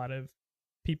Apple has a lot of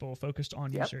people focused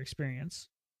on user experience.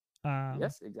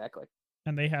 Yes, exactly.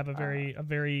 And they have a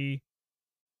very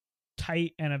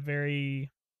tight and a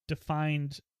very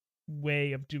defined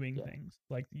way of doing things.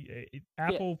 Like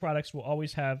Apple products will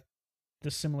always have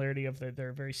the similarity of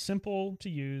they're very simple to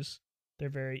use, they're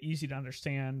very easy to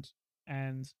understand,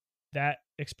 and that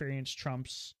experience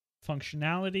trumps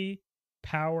functionality,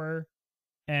 power,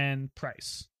 and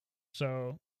price.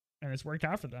 So, and it's worked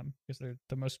out for them because they're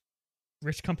the most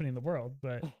rich company in the world,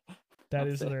 but that I'll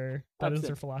is say their ups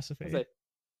and philosophy. I'll say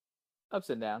ups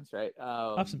and downs, right?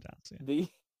 Ups and downs.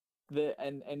 Yeah.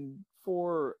 And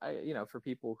for for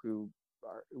people who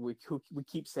we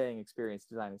keep saying experience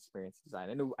design,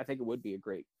 and I think it would be a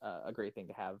great thing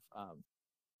to have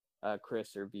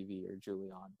Chris or Vivi or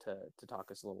Julie on to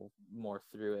talk us a little more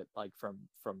through it, like from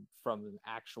an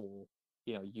actual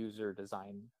user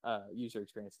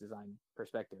experience design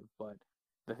perspective. But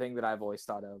the thing that I've always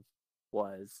thought of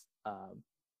was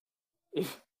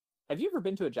if have you ever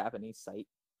been to a Japanese site,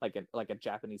 like a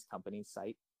Japanese company's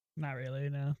site? Not really,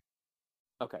 no.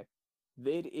 Okay,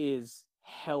 it is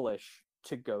hellish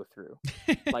to go through.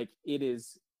 Like it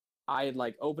is. I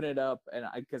like open it up and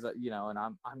because and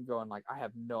I'm going like I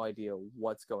have no idea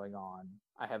what's going on.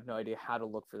 I have no idea how to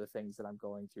look for the things that I'm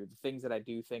going through. The things that I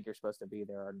do think are supposed to be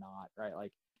there are not, right?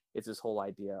 Like it's this whole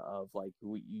idea of like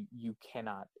you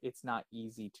cannot. It's not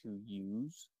easy to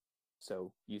use,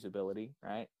 so usability,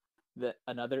 right?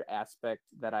 Another aspect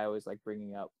that I always like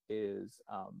bringing up is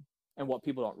and what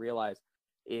people don't realize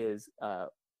is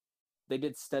they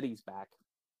did studies back,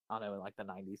 I don't know, in like the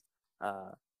 90s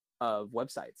of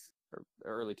websites or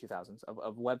early 2000s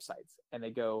of websites, and they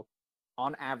go,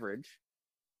 on average,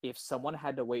 if someone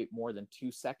had to wait more than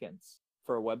 2 seconds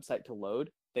for a website to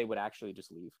load, they would actually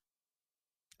just leave.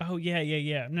 Oh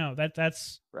yeah. No,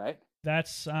 that's right.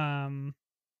 That's a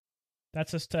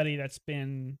study that's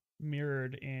been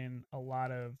mirrored in a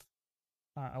lot of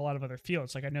other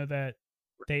fields. Like I know that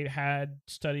they had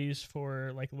studies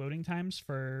for like loading times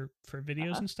for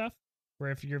videos and stuff,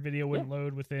 where if your video wouldn't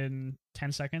load within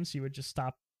 10 seconds, you would just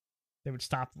stop. They would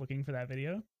stop looking for that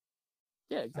video.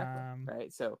 Yeah, exactly.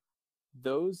 Right. So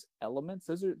those elements,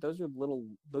 those are little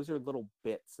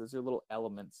bits. Those are little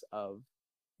elements of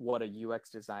what a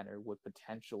UX designer would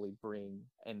potentially bring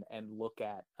and look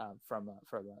at from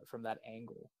that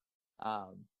angle,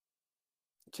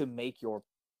 to make your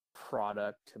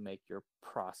product, to make your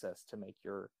process, to make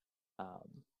your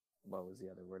what was the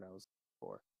other word I was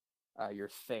looking for? Your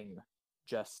thing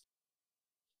just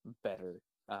better,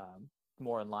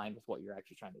 more in line with what you're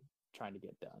actually trying to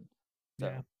get done.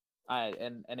 So yeah.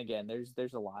 And again,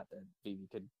 there's a lot that Vivi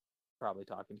could probably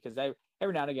talk in, because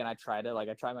every now and again I try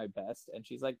my best, and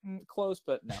she's like close,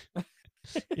 but no.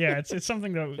 Yeah, it's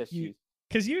something that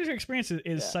because user experience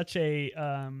is such a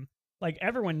like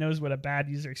everyone knows what a bad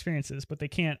user experience is, but they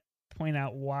can't point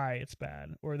out why it's bad,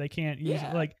 or they can't use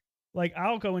it. Like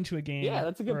I'll go into a game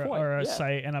that's a good point. Or a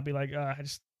site, and I'll be like,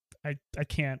 I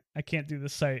can't do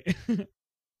this site.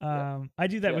 I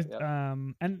do that with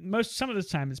and some of the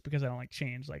time it's because I don't like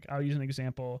change. Like I'll use an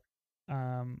example.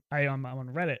 I'm on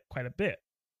Reddit quite a bit,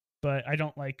 but I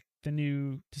don't like the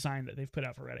new design that they've put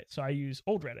out for Reddit. So I use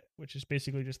old Reddit, which is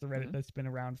basically just the Reddit that's been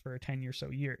around for 10 or so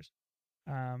years.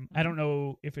 I don't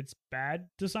know if it's bad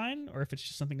design or if it's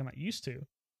just something I'm not used to,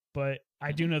 but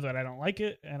I do know that I don't like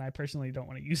it, and I personally don't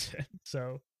want to use it.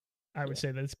 So I would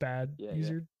say that it's bad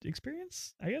user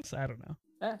experience, I guess. I don't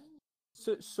know.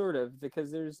 So, sort of,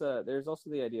 because there's also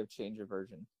the idea of change a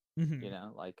version. You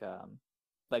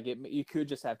could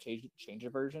just have change a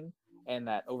version, and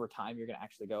that over time you're gonna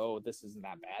actually go, oh, this isn't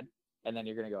that bad, and then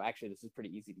you're gonna go, actually, this is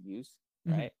pretty easy to use,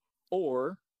 right?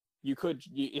 Or it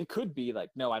could be like,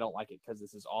 no, I don't like it because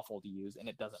this is awful to use, and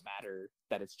it doesn't matter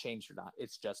that it's changed or not,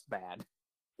 it's just bad.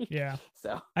 Yeah.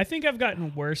 So I think I've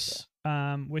gotten worse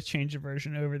with change of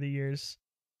version over the years.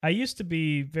 I used to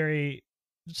be very.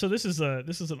 So this is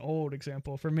an old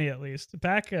example for me, at least.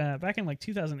 Back in like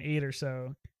 2008 or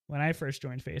so, when I first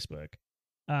joined Facebook,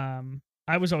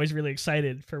 I was always really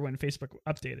excited for when Facebook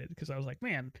updated, because I was like,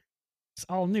 man, it's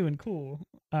all new and cool.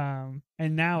 And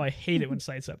now I hate it when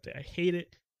sites update. I hate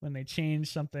it when they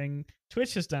change something.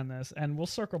 Twitch has done this, and we'll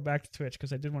circle back to Twitch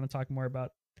because I did want to talk more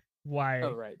about why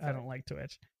I don't like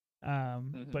Twitch.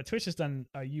 But Twitch has done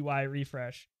a UI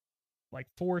refresh like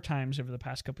 4 times over the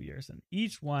past couple years, and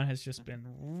each one has just been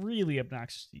really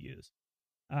obnoxious to use.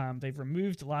 They've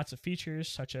removed lots of features,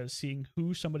 such as seeing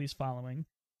who somebody's following,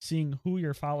 seeing who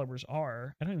your followers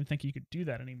are. I don't even think you could do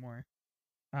that anymore.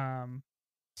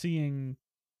 Seeing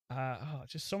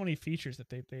just so many features that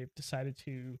they've decided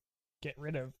to get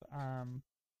rid of.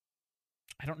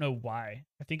 I don't know why.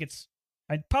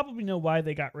 I probably know why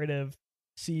they got rid of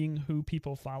seeing who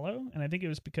people follow, and I think it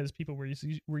was because people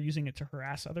were using it to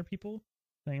harass other people,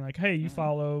 saying like, hey, you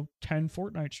follow 10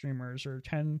 Fortnite streamers or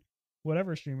 10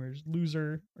 whatever streamers,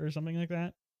 loser, or something like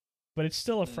that. But it's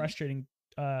still a frustrating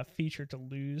feature to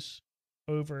lose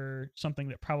over something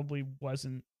that probably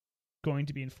wasn't going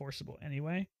to be enforceable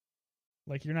anyway.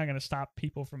 Like, you're not going to stop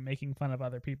people from making fun of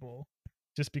other people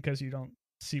just because you don't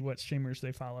see what streamers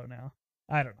they follow now.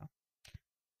 I don't know.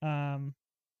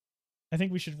 I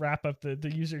think we should wrap up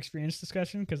the user experience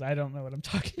discussion because I don't know what I'm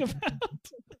talking about.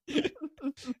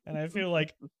 And I feel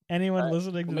like anyone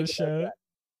listening to the show,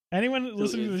 anyone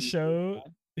listening to the show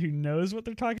who knows what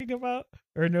they're talking about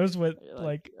or knows what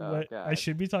what I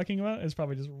should be talking about is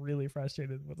probably just really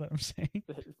frustrated with what I'm saying.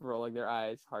 Rolling their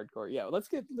eyes hardcore. Yeah, let's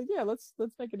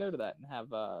make a note of that and have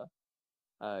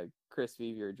Chris,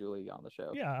 Vivi, or Julie on the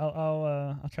show. Yeah,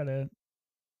 I'll try to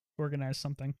organize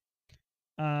something.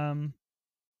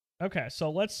 Okay, so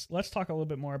let's talk a little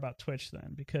bit more about Twitch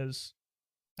then, because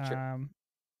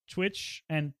Twitch,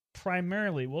 and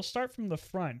primarily we'll start from the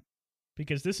front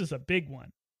because this is a big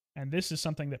one, and this is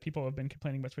something that people have been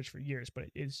complaining about Twitch for years, but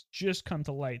it's just come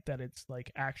to light that it's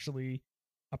like actually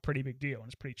a pretty big deal, and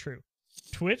it's pretty true.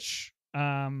 Twitch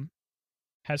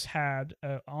has had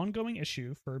an ongoing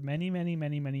issue for many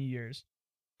years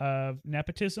of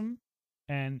nepotism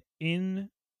and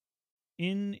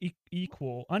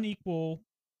unequal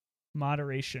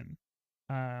moderation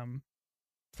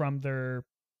from their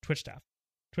Twitch staff.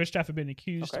 Twitch staff have been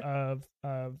accused of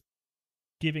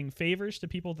giving favors to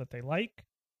people that they like,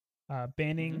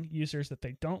 banning users that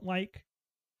they don't like,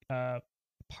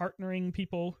 partnering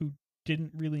people who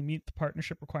didn't really meet the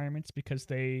partnership requirements because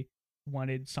they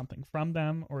wanted something from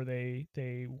them or they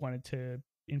wanted to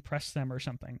impress them or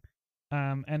something.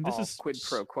 And this is quid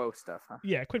pro quo stuff, huh?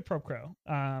 Yeah, quid pro quo.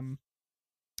 I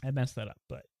messed that up,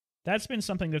 but that's been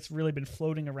something that's really been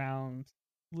floating around,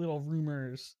 little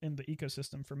rumors in the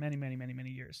ecosystem for many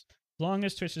years. As long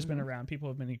as Twitch has been around, people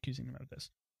have been accusing them of this.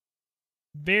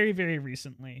 Very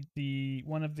recently,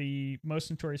 one of the most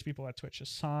notorious people at Twitch,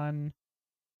 Hasan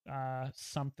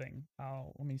something.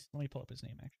 Let me pull up his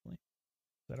name actually.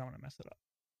 I don't want to mess it up.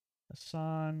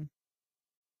 Hasan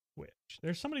Twitch.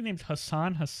 There's somebody named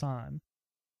Hasan.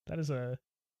 That is a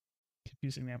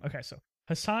confusing name. Okay, so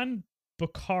Hasan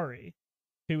Bukhari,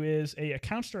 who is a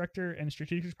accounts director and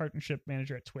strategic partnership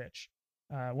manager at Twitch.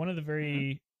 One of the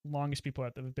very longest people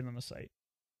that have been on the site.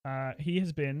 He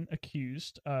has been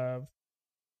accused of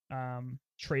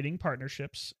trading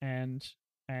partnerships and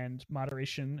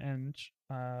moderation and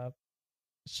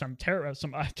some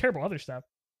terrible other stuff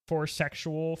for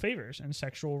sexual favors and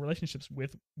sexual relationships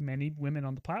with many women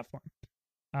on the platform.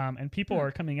 And people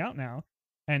are coming out now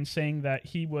and saying that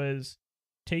he was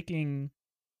taking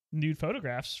nude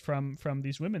photographs from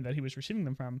these women that he was receiving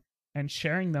them from and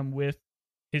sharing them with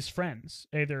his friends,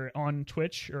 either on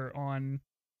Twitch or on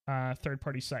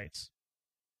third-party sites.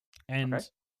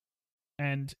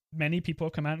 And many people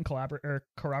come out and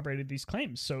corroborated these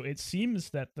claims. So it seems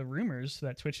that the rumors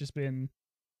that Twitch has been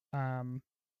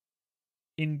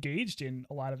engaged in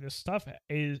a lot of this stuff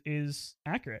is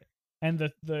accurate. And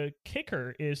the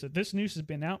kicker is that this news has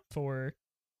been out for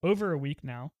over a week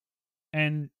now,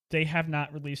 and they have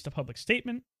not released a public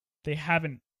statement. They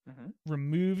haven't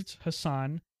removed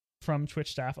Hasan from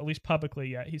Twitch staff, at least publicly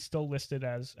yet. He's still listed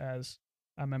as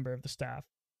a member of the staff.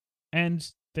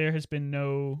 And there has been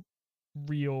no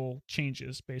real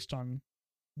changes based on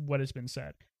what has been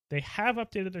said. They have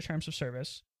updated their terms of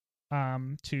service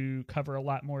to cover a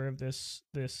lot more of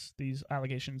these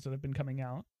allegations that have been coming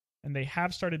out. And they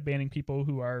have started banning people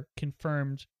who are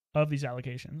confirmed of these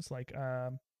allegations, like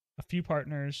a few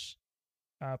partners,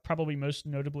 probably most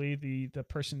notably the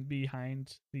person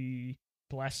behind the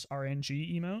Bless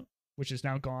RNG emote, which is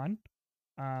now gone.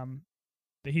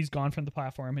 He's gone from the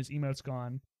platform. His emote's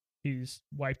gone. He's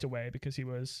wiped away because he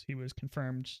was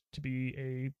confirmed to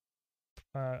be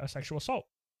a sexual assault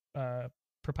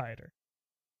proprietor.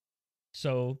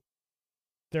 So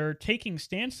they're taking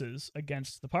stances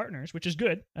against the partners, which is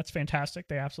good. That's fantastic.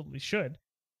 They absolutely should.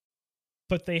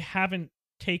 But they haven't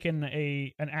taken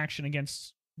an action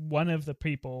against one of the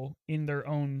people in their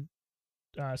own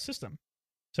system.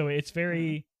 So it's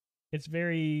very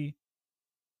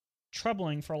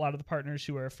troubling for a lot of the partners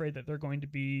who are afraid that they're going to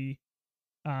be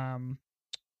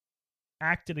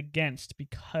acted against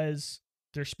because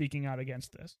they're speaking out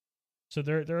against this. So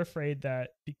they're afraid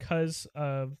that because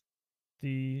of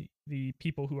the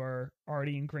people who are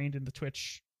already ingrained in the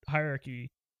Twitch hierarchy,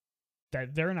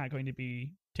 that they're not going to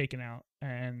be taken out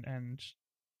and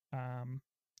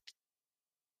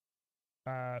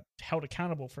held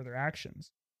accountable for their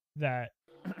actions, that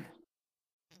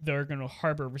they're going to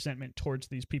harbor resentment towards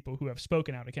these people who have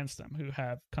spoken out against them, who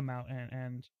have come out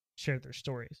and shared their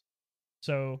stories.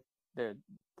 So the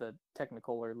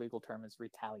technical or legal term is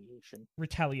retaliation.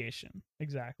 Retaliation,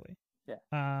 exactly.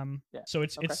 Yeah. So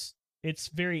it's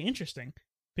very interesting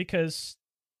because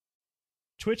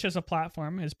Twitch as a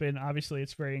platform has been, obviously,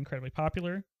 it's very incredibly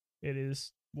popular. It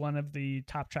is one of the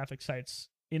top traffic sites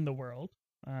in the world,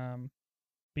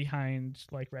 behind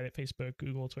like Reddit, Facebook,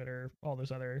 Google, Twitter, all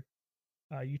those other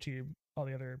YouTube, all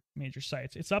the other major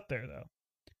sites. It's up there though,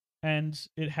 and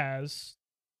it has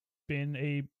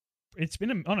been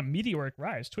on a meteoric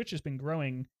rise. Twitch has been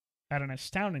growing at an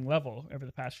astounding level over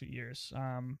the past few years.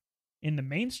 In the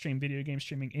mainstream, video game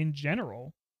streaming in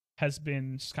general has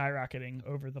been skyrocketing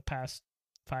over the past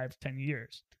 5-10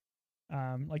 years.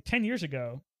 Like 10 years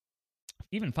ago,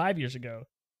 even 5 years ago,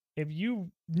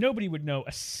 nobody would know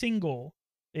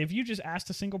if you just asked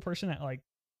a single person at like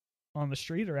on the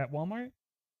street or at Walmart,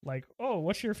 like, oh,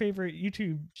 what's your favorite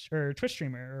YouTube or Twitch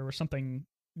streamer or something,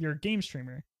 your game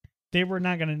streamer, they were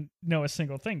not going to know a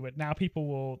single thing. But now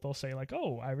they'll say like,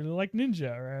 oh, I really like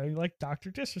Ninja, or I like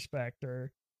Dr. Disrespect,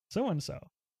 or so and so.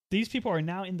 These people are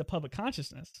now in the public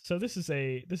consciousness. So this is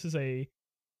a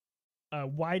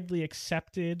widely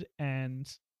accepted and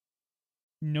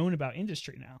known about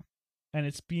industry now, and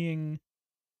it's being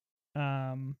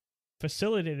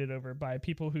facilitated over by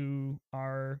people who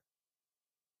are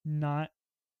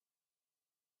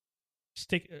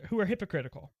who are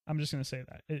hypocritical. I'm just going to say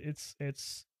that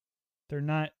they're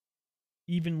not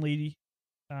evenly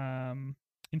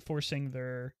enforcing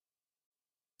their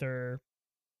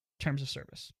terms of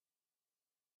service.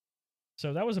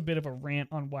 So that was a bit of a rant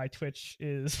on why Twitch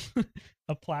is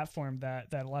a platform that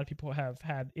a lot of people have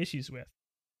had issues with.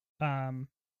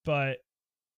 But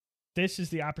this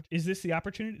is is this the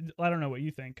opportunity? I don't know what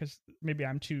you think, because maybe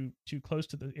I'm too close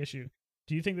to the issue.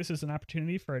 Do you think this is an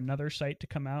opportunity for another site to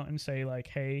come out and say like,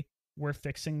 hey, we're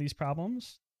fixing these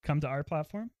problems, come to our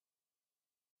platform?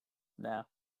 No.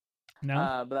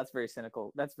 But that's very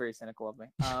cynical. That's very cynical of me.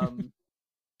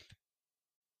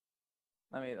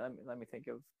 Let me think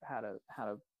of how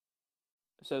to.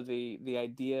 So the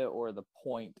idea or the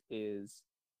point is,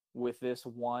 with this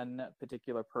one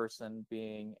particular person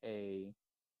being a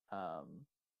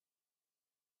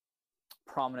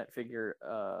prominent figure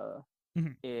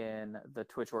in the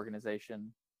Twitch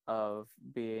organization, of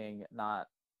being not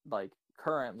like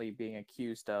currently being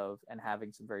accused of and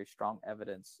having some very strong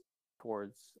evidence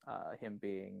towards him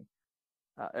being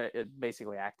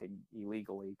basically acting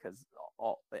illegally, because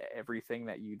everything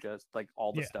that you just like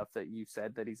all the stuff that you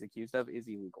said that he's accused of is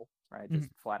illegal, right? Just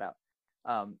flat out.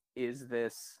 Is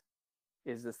this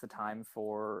the time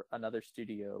for another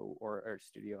studio or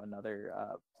another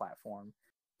platform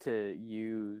to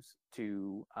use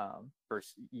to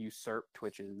usurp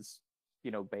Twitch's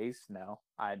base? No,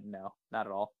 not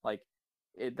at all. Like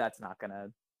that's not gonna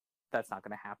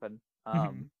happen.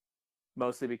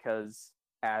 Mostly because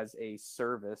as a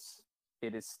service,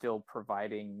 it is still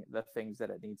providing the things that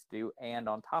it needs to do. And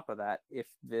on top of that, if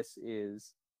this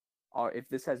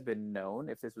has been known,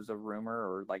 if this was a rumor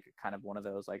or like kind of one of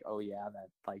those like, oh yeah, that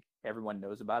like everyone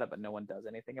knows about it, but no one does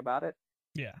anything about it.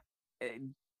 Yeah.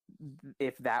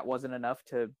 If that wasn't enough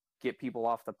to get people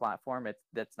off the platform,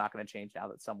 that's not going to change now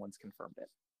that someone's confirmed it.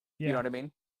 Yeah. You know what I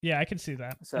mean? Yeah, I can see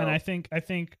that. So, and I think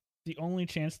the only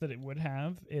chance that it would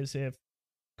have is if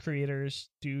creators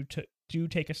do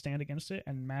take a stand against it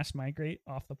and mass migrate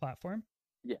off the platform.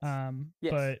 Yes.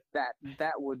 But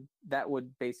that would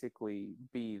basically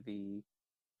be the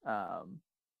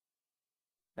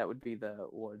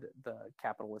the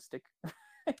capitalistic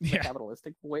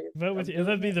capitalistic way.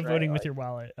 That'd be the voting with your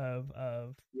wallet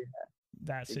of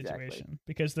that situation. Exactly.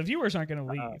 Because the viewers aren't going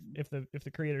to leave if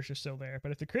the creators are still there.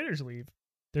 But if the creators leave,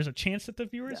 there's a chance that the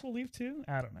viewers will leave too.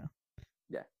 I don't know.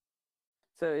 Yeah.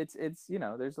 So it's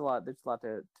there's a lot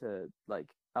to like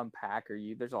unpack, or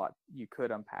there's a lot you could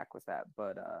unpack with that,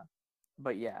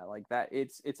 but yeah, like that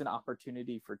it's an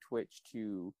opportunity for Twitch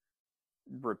to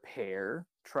repair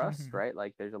trust, right?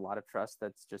 Like there's a lot of trust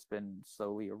that's just been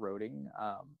slowly eroding,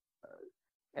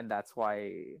 and that's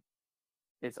why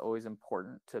it's always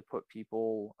important to put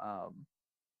people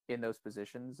in those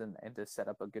positions and to set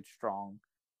up a good strong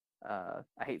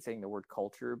I hate saying the word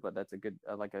culture, but that's a good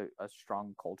like a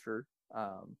strong culture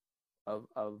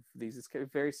of these. It's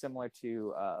very similar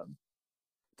to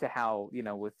how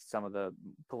with some of the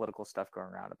political stuff going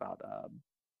around about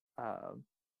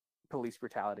police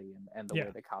brutality and the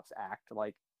way the cops act,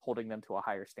 like holding them to a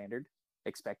higher standard,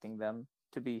 expecting them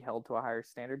to be held to a higher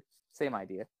standard. Same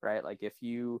idea, right? Like if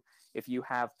you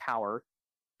have power,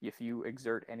 if you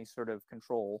exert any sort of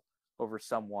control over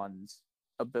someone's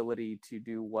ability to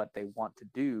do what they want to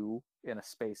do in a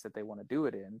space that they want to do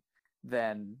it in,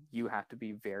 then you have to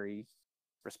be very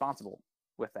responsible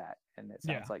with that. And it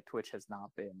sounds like Twitch has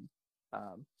not been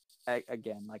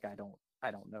again, like I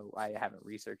don't know, I haven't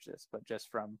researched this, but just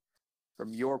from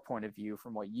your point of view,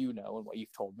 from what you know and what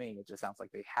you've told me, it just sounds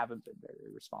like they haven't been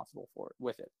very responsible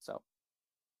with it. So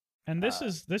and this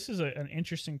is an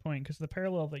interesting point, because the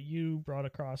parallel that you brought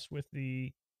across with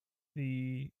the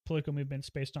political movements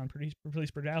based on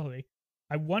police brutality,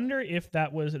 I wonder if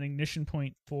that was an ignition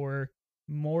point for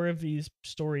more of these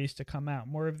stories to come out,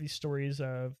 more of these stories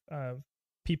of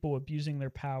people abusing their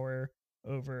power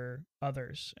over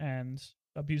others and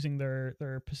abusing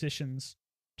their positions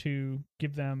to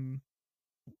give them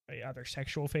either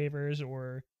sexual favors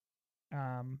or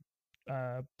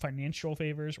financial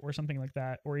favors or something like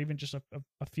that, or even just a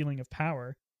feeling of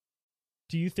power.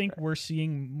 Do you think we're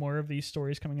seeing more of these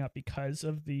stories coming up because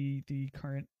of the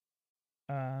current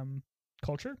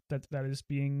culture that is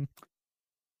being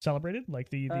celebrated, like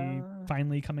the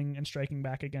finally coming and striking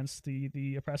back against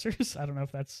the oppressors? I don't know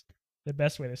if that's the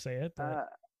best way to say it, but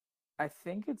I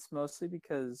think it's mostly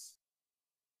because,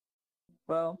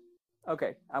 well,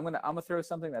 okay, I'm gonna throw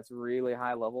something that's really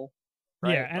high level.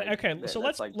 Right? Yeah, and like, okay, so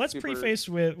let's super... preface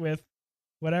with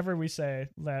whatever we say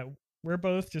that we're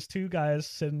both just two guys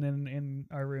sitting in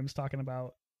our rooms talking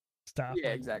about stuff. Yeah,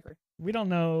 like, exactly. We don't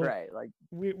know, right? Like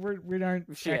we aren't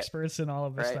experts in all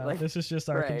of this stuff. Like, this is just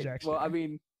our conjecture. Well, I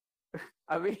mean,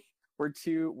 we're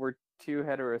two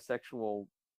heterosexual,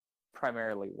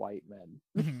 primarily white men.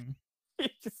 Mm-hmm.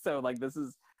 So like this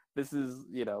is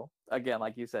again,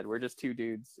 like you said, we're just two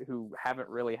dudes who haven't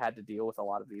really had to deal with a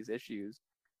lot of these issues,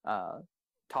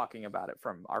 talking about it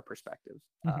from our perspectives.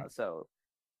 Mm-hmm. So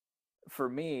for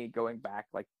me, going back,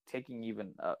 like taking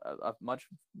even a much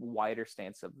wider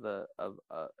stance of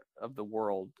the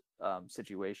world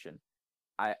situation,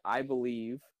 I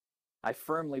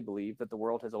firmly believe that the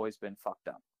world has always been fucked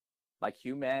up. Like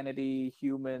humanity,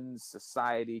 humans,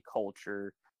 society,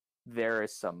 culture, there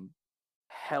is some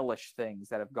hellish things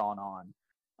that have gone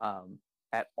on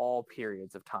at all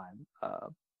periods of time.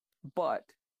 But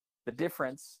the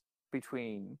difference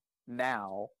between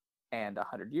now and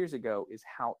 100 years ago is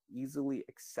how easily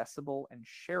accessible and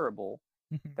shareable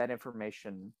that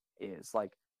information is.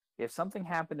 Like, if something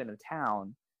happened in a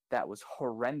town that was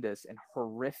horrendous and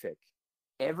horrific,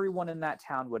 everyone in that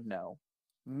town would know.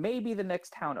 Maybe the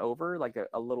next town over, like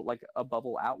a little, like a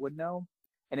bubble out, would know.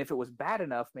 And if it was bad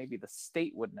enough, maybe the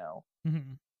state would know.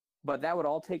 Mm-hmm. But that would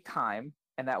all take time,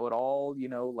 and that would all,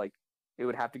 like, it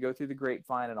would have to go through the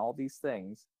grapevine and all these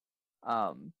things.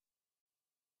 And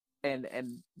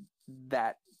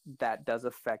that does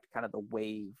affect kind of the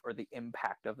wave or the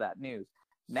impact of that news.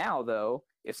 Now, though,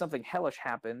 if something hellish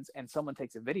happens and someone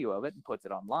takes a video of it and puts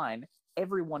it online,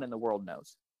 everyone in the world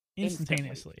knows.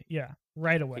 Instantaneously. Yeah,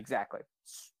 right away. Exactly.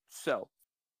 So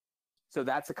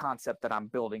that's a concept that I'm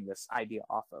building this idea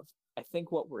off of. I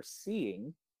think what we're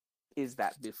seeing is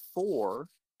that before,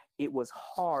 it was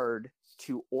hard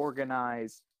to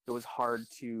organize, it was hard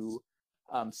to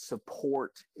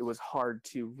support, it was hard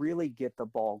to really get the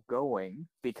ball going,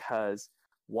 because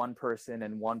one person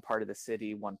in one part of the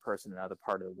city, one person in another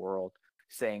part of the world,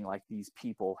 saying like, these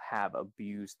people have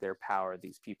abused their power,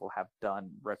 these people have done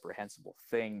reprehensible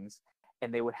things,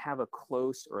 and they would have a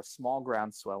close or a small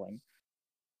groundswelling.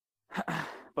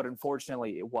 But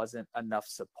unfortunately, it wasn't enough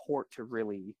support to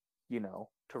really,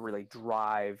 to really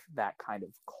drive that kind of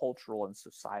cultural and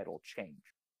societal change.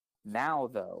 Now,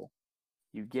 though,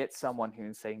 you get someone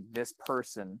who's saying, this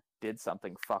person did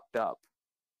something fucked up,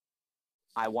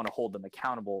 I want to hold them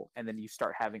accountable. And then you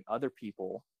start having other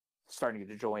people starting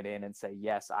to join in and say,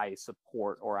 yes, I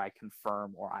support, or I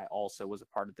confirm, or I also was a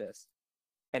part of this.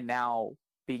 And now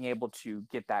being able to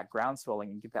get that groundswelling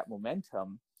and get that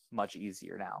momentum much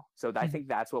easier now. So I think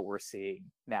that's what we're seeing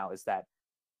now, is that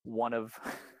one of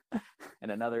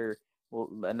and another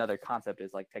concept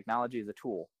is like, technology is a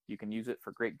tool. You can use it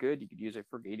for great good, you could use it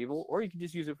for great evil, or you can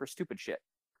just use it for stupid shit.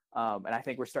 And I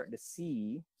think we're starting to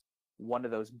see one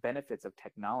of those benefits of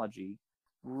technology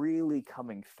really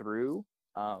coming through,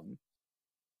 and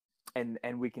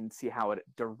we can see how it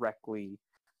directly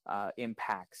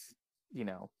impacts,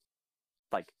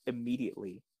 like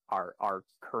immediately our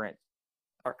current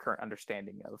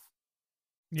understanding of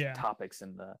topics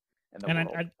in the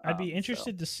world. I'd be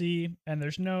interested to see, and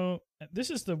this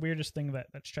is the weirdest thing that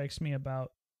strikes me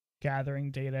about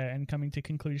gathering data and coming to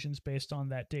conclusions based on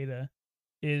that data,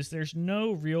 is there's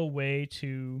no real way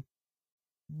to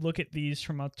look at these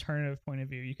from an alternative point of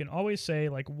view. You can always say,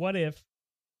 like, what if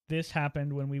this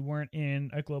happened when we weren't in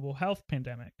a global health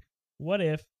pandemic? What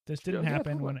if this didn't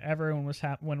happen when everyone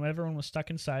was stuck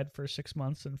inside for 6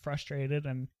 months and frustrated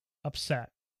and upset?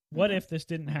 What if this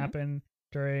didn't happen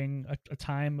during a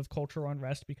time of cultural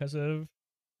unrest because of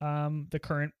the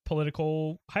current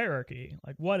political hierarchy?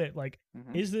 Like,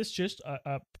 is this just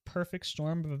a perfect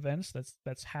storm of events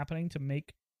that's happening to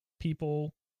make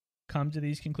people come to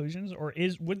these conclusions, or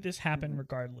would this happen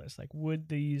regardless? Like, would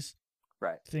these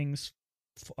things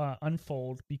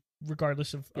unfold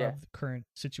regardless of the current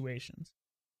situations?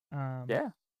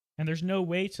 And there's no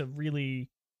way to really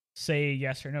say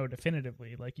yes or no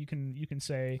definitively. Like you can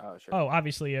say, Oh, sure. oh,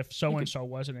 obviously, if so and so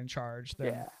wasn't in charge, then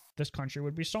Yeah. this country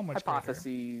would be so much greater.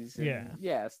 Hypotheses.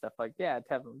 And, stuff like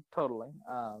totally.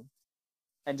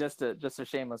 And just a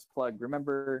shameless plug.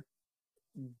 Remember,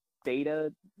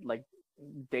 data,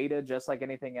 just like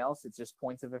anything else, it's just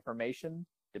points of information.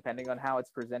 Depending on how it's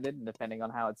presented and depending on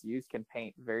how it's used, can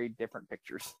paint very different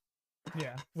pictures.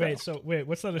 Yeah. Wait.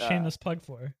 What's that a shameless plug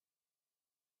for?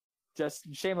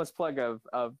 Just shameless plug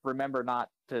of remember not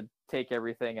to take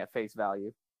everything at face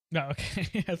value. No,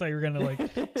 okay. I thought you were gonna like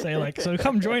say like, so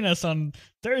come join us on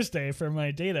Thursday for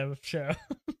my data show.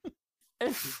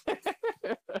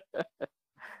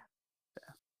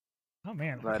 Oh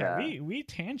man, But, okay. We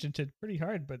tangented pretty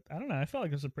hard, but I don't know. I felt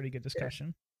like it was a pretty good discussion.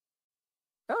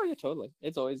 Yeah. Oh yeah, totally.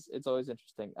 It's always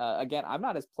interesting. Again, I'm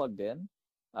not as plugged in.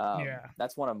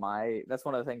 That's one of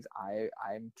the things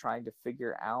I'm trying to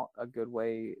figure out a good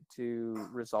way to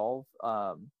resolve.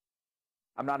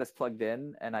 I'm not as plugged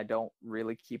in, and I don't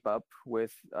really keep up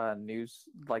with news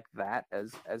like that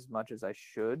as much as I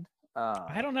should.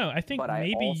 I don't know. I think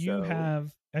maybe you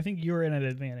have. I think you're in an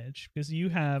advantage because you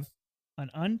have an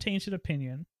untainted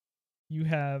opinion. You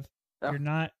have.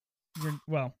 You're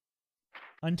well,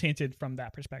 untainted from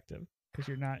that perspective because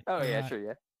you're not. Oh yeah, sure,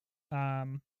 yeah.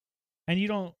 And you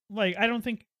don't like. I don't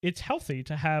think it's healthy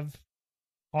to have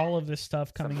all of this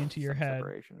stuff coming into your head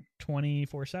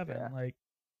 24/7. Like,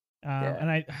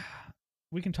 and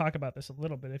we can talk about this a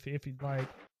little bit if you'd like.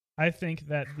 I think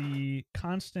that the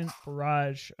constant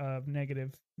barrage of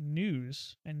negative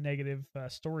news and negative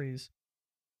stories,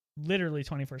 literally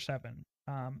 24/7,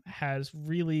 has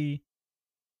really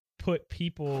put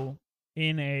people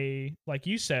in a, like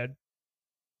you said,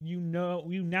 you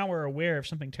now are aware if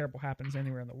something terrible happens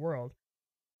anywhere in the world,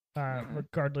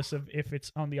 regardless of if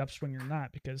it's on the upswing or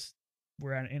not, because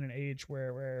we're in an age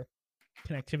where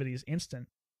connectivity is instant.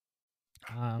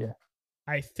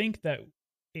 I think that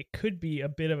it could be a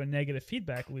bit of a negative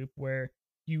feedback loop where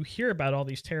you hear about all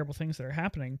these terrible things that are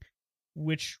happening,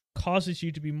 which causes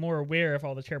you to be more aware of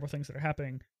all the terrible things that are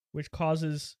happening, which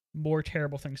causes more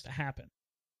terrible things to happen.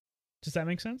 Does that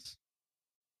make sense?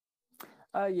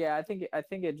 Yeah, I think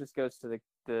it just goes to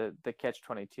the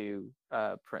catch-22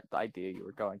 print idea you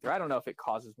were going through. I don't know if it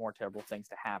causes more terrible things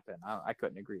to happen. I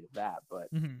couldn't agree with that, but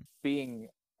being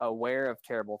aware of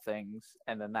terrible things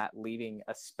and then that leading,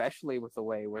 especially with the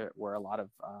way where a lot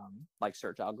of like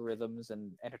search algorithms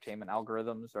and entertainment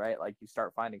algorithms, right? Like you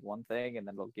start finding one thing and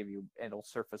then it'll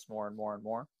surface more and more and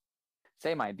more.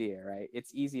 Same idea, right?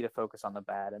 It's easy to focus on the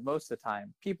bad, and most of the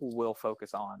time people will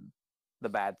focus on the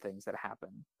bad things that happen.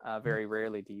 Very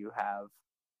rarely do you have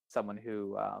someone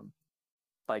who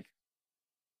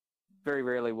very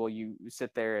rarely will you sit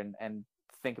there and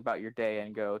think about your day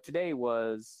and go, today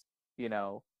was,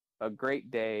 a great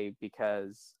day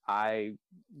because I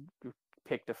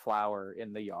picked a flower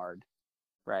in the yard,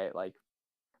 right? Like,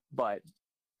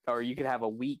 or you could have a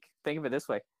week. Think of it this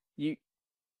way.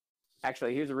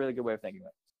 Here's a really good way of thinking of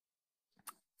it.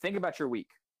 Think about your week,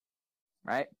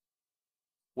 right?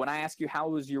 When I ask you, how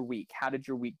was your week? How did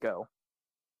your week go?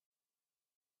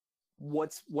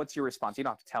 What's your response? You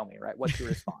don't have to tell me, right? What's your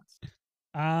response?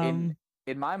 In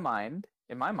my mind,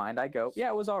 I go, yeah,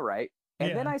 it was all right.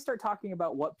 And then I start talking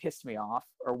about what pissed me off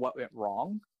or what went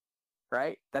wrong,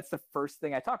 right? That's the first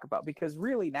thing I talk about, because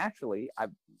really, naturally,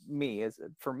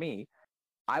 for me,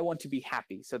 I want to be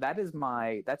happy. So that's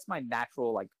my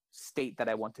natural like state that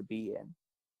I want to be in.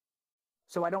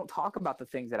 So I don't talk about the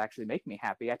things that actually make me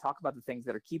happy. I talk about the things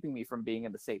that are keeping me from being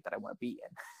in the state that I want to be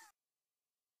in.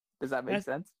 Does that make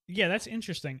sense? Yeah, that's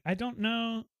interesting. I don't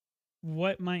know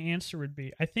what my answer would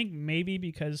be. I think maybe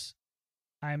because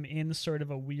I'm in sort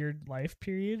of a weird life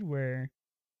period where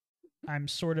I'm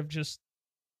sort of just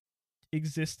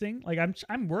existing. Like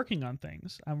I'm working on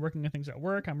things. I'm working on things at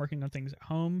work. I'm working on things at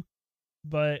home.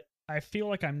 But I feel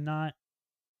like I'm not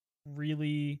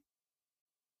really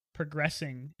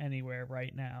progressing anywhere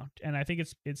right now. And I think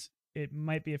it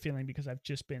might be a feeling because I've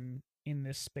just been in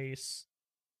this space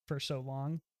for so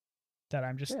long that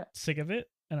I'm just sick of it.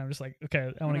 And I'm just like,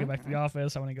 okay, I want to go back to the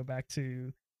office. I want to go back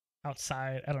to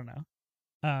outside. I don't know.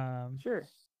 Sure.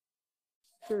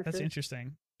 That's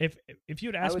interesting. If you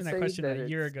had asked me that question a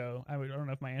year ago, I don't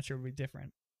know if my answer would be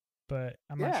different, but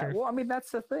I'm not sure. Well, I mean, that's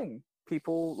the thing.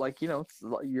 People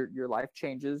your life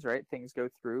changes, right? Things go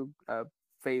through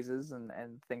phases and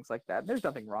things like that. There's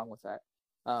nothing wrong with that.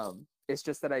 It's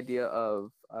just that idea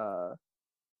of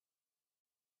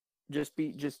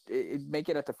make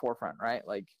it at the forefront, right?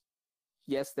 Like,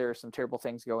 yes, there are some terrible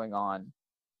things going on,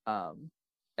 and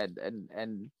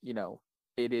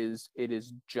it is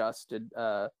just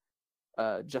a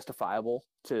justifiable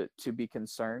to be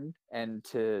concerned and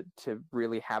to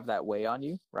really have that weigh on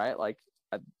you, right? Like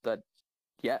that,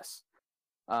 yes.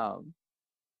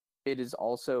 It is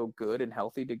also good and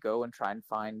healthy to go and try and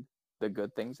find the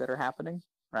good things that are happening,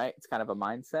 right? It's kind of a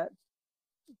mindset.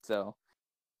 So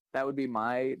that would be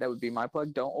my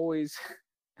plug. Don't always.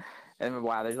 And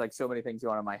wow, there's like so many things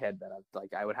going on in my head that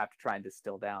I would have to try and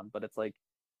distill down. But it's like,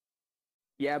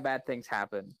 yeah, bad things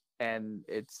happen, and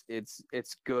it's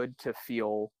good to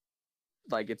feel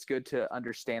like it's good to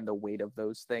understand the weight of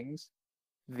those things.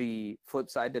 The flip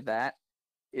side to that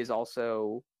is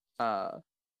also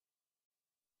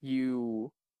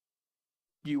you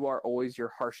are always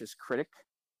your harshest critic,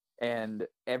 and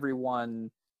everyone,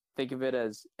 think of it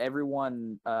as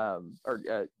everyone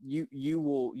you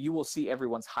will see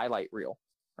everyone's highlight reel,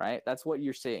 right? That's what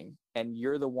you're seeing, and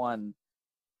you're the one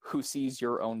who sees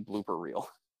your own blooper reel.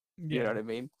 Yeah. You know what I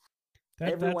mean?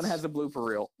 Everyone has a blooper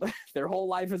reel. Their whole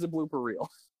life is a blooper reel.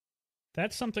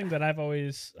 That's something that I've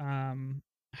always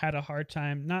had a hard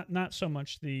time. Not so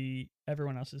much the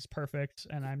everyone else is perfect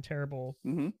and I'm terrible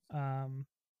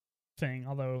thing,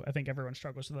 although I think everyone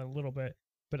struggles with that a little bit.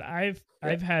 But I've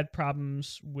had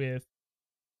problems with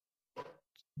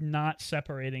not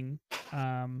separating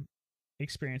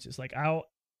experiences. Like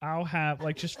I'll have,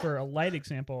 like, just for a light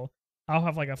example, I'll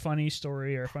have like a funny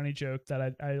story or a funny joke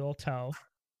that I'll tell,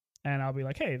 and I'll be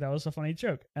like, hey, that was a funny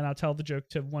joke, and I'll tell the joke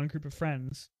to one group of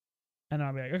friends, and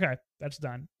I'll be like, okay, that's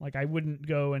done. Like, I wouldn't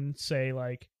go and say,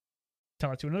 like,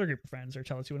 tell it to another group of friends or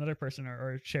tell it to another person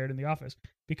or share it in the office,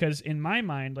 because in my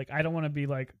mind, like, I don't want to be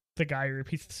like the guy who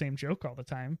repeats the same joke all the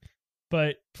time.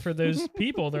 But for those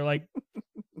people, they're like,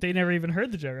 they never even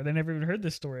heard the joke or they never even heard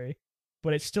this story,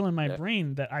 but it's still in my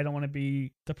brain that I don't want to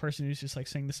be the person who's just like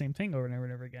saying the same thing over and over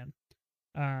and over again.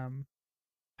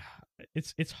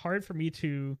 It's hard for me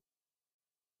to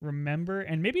remember,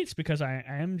 and maybe it's because I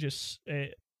am just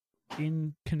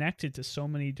connected to so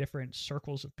many different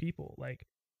circles of people. Like,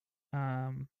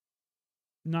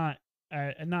 not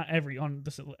every on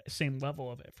the same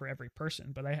level of it for every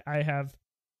person, but I have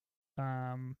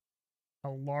a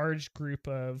large group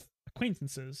of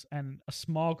acquaintances and a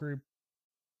small group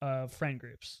of friend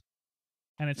groups,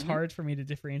 and it's hard for me to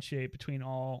differentiate between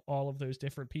all of those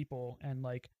different people. And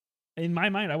like, in my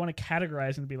mind, I want to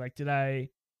categorize and be like, did I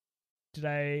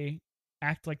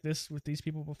act like this with these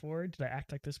people before? Did I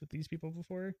act like this with these people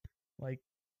before? Like,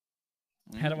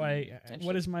 how do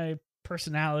what is my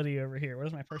personality over here? What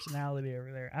is my personality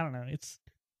over there? I don't know.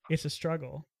 It's a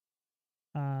struggle.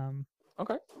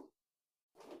 Okay.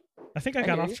 I think I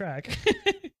got off track.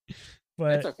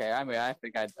 But it's okay. I mean, I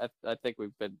think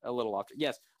we've been a little off.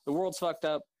 Yes, the world's fucked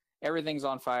up. Everything's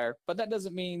on fire, but that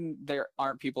doesn't mean there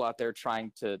aren't people out there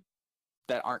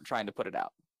that aren't trying to put it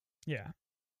out. Yeah.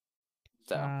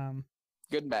 So,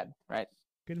 good and bad, right?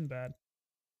 Good and bad.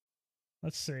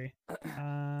 Let's see.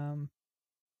 I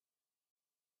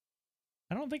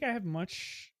don't think I have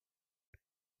much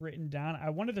written down.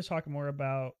 I wanted to talk more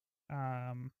about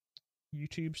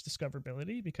YouTube's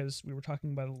discoverability, because we were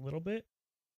talking about it a little bit.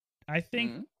 I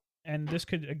think, and this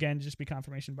could again just be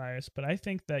confirmation bias, but I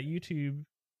think that YouTube,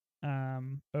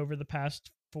 over the past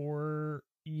 4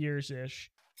 years-ish,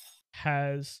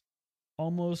 has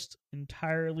almost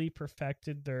entirely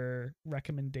perfected their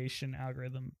recommendation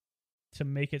algorithm to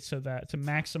make it so that to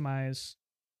maximize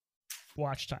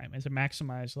watch time and to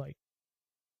maximize like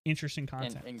interesting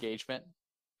content and engagement.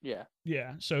 Yeah.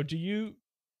 So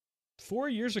 4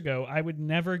 years ago, I would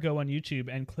never go on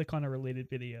YouTube and click on a related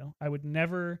video. I would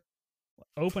never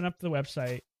open up the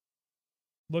website,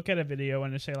 look at a video,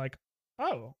 and say like,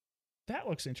 oh, that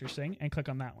looks interesting, and click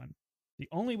on that one. The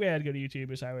only way I'd go to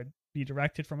YouTube is I would be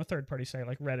directed from a third-party site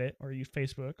like Reddit or use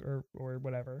Facebook or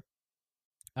whatever,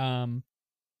 and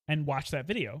watch that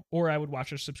video. Or I would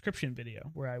watch a subscription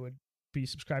video where I would be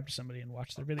subscribed to somebody and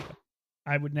watch their video.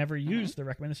 I would never use the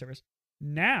recommended service.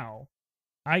 Now,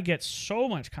 I get so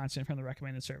much content from the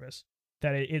recommended service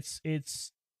that it's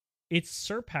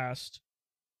surpassed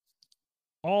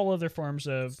all other forms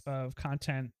of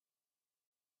content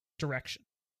direction.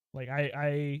 Like,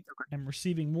 I am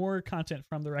receiving more content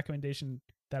from the recommendation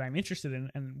that I'm interested in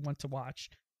and want to watch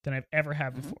than I've ever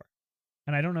had before.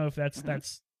 And I don't know if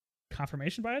that's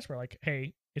confirmation bias, where like,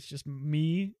 hey, it's just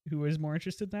me who is more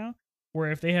interested now, or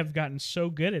if they have gotten so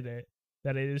good at it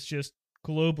that it is just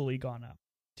globally gone up.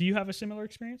 Do you have a similar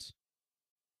experience?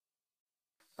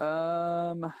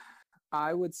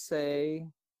 I would say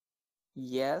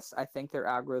yes. I think their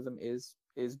algorithm is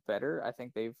better. I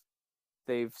think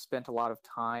they've spent a lot of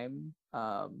time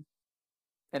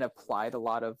and applied a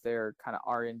lot of their kind of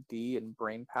R&D and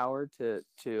brain power to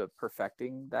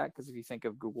perfecting that. Because if you think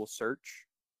of Google search,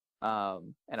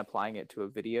 and applying it to a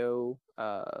video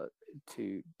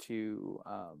to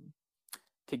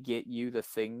get you the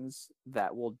things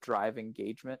that will drive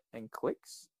engagement and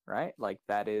clicks, right? Like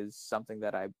that is something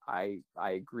that I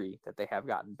agree that they have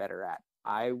gotten better at.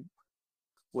 I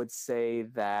would say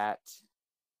that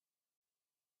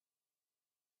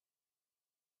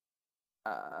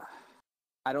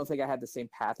I don't think I had the same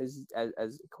path as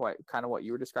quite kind of what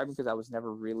you were describing, because I was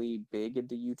never really big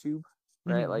into YouTube,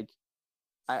 right? Mm-hmm. Like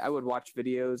I would watch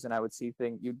videos and I would see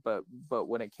things, but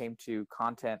when it came to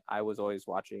content, I was always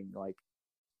watching like,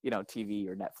 TV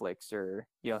or Netflix or,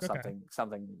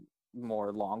 something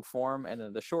more long form. And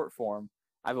then the short form,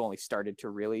 I've only started to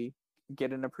really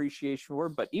get an appreciation for.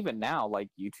 But even now, like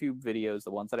YouTube videos,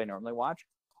 the ones that I normally watch,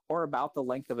 are about the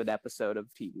length of an episode of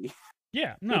TV.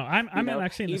 Yeah, no, I'm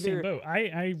actually in the same boat.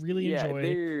 I really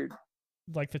enjoy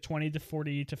like the 20 to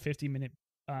 40 to 50 minute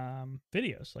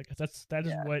videos. Like that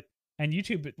is what, and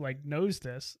YouTube like knows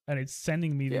this, and it's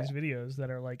sending me these videos that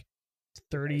are like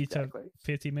 30 to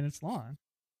 50 minutes long.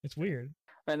 It's weird.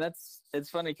 And it's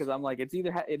funny because I'm like, it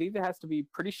either has to be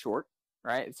pretty short,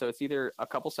 right? So it's either a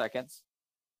couple seconds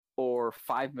or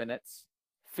 5 minutes,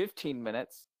 15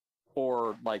 minutes,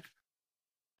 or like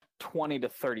 20 to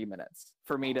 30 minutes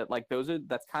for me to like,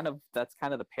 that's kind of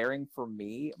the pairing for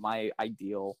me, my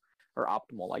ideal or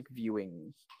optimal like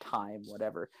viewing time,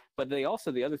 whatever. But the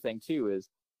other thing too is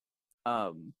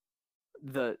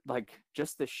the like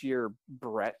just the sheer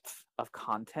breadth of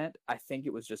content. I think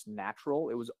it was just natural.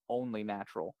 It was only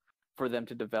natural for them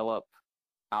to develop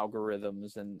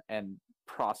algorithms and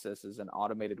processes and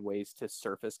automated ways to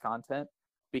surface content,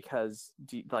 because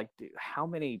how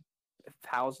many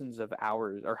thousands of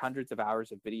hours or hundreds of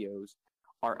hours of videos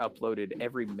are uploaded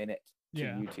every minute to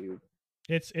YouTube?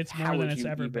 It's more than it's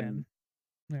ever been.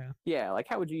 Yeah, like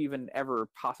how would you even ever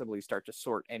possibly start to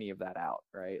sort any of that out,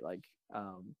 right? Like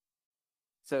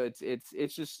so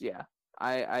it's just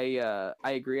I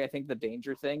agree. I think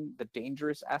the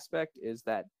dangerous aspect is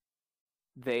that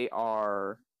the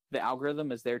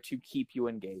algorithm is there to keep you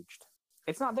engaged.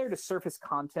 It's not there to surface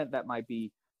content that might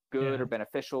be good or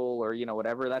beneficial or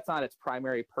whatever. That's not its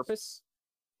primary purpose.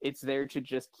 It's there to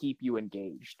just keep you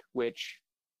engaged, which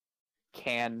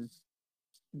can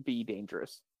be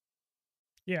dangerous.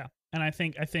 Yeah, and I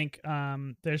think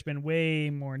there's been way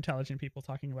more intelligent people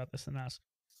talking about this than us,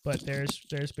 but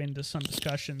there's been some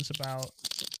discussions about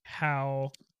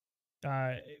how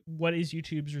what is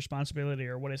YouTube's responsibility,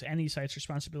 or what is any site's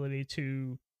responsibility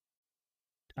to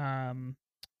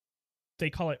they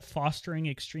call it fostering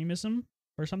extremism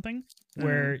or something,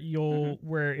 where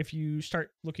where if you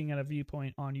start looking at a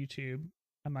viewpoint on YouTube,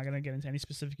 I'm not going to get into any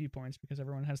specific viewpoints because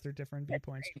everyone has their different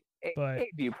viewpoints, but a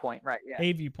viewpoint, right? Yeah,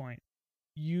 a viewpoint,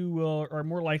 you are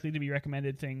more likely to be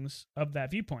recommended things of that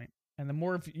viewpoint. And the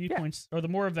more viewpoints or the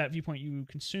more of that viewpoint you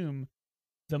consume,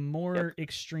 the more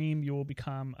extreme you will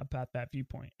become about that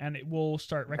viewpoint. And it will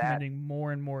start recommending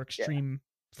more and more extreme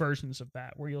versions of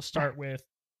that, where you'll start with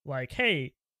like,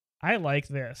 hey, I like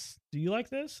this. Do you like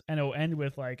this? And it'll end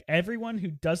with like, everyone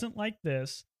who doesn't like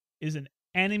this is an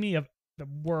enemy of the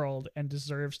world and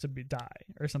deserves to die,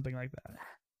 or something like that.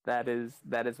 That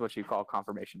is what you call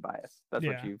confirmation bias. That's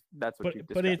what you've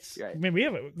described. But it's right. I mean, we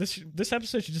have this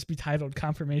episode should just be titled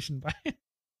confirmation bias.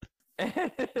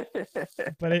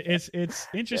 But it's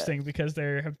interesting because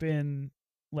there have been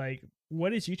like,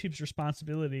 what is YouTube's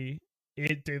responsibility?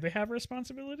 Do they have a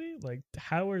responsibility? Like,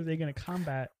 how are they going to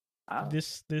combat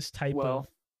this type of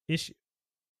issue?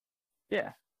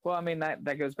 Yeah. Well, I mean,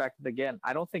 that goes back to again,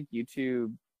 I don't think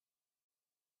YouTube,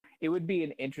 it would be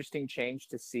an interesting change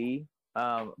to see.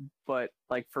 But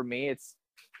like for me,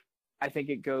 I think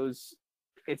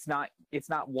it's not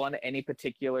any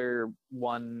particular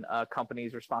one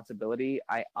company's responsibility.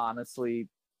 I honestly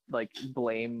like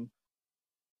blame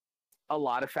a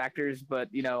lot of factors, but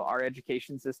our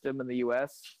education system in the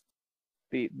US,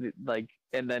 the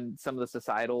and then some of the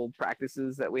societal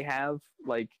practices that we have,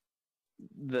 like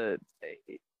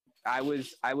I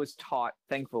was taught,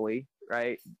 thankfully,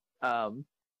 right,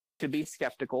 to be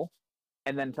skeptical,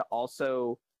 and then to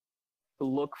also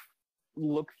look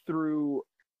through,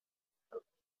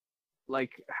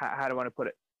 like, how do I want to put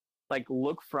it? Like,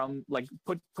 look from, like,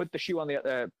 put the shoe on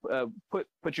the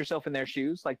put yourself in their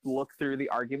shoes. Like, look through the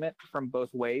argument from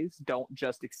both ways. Don't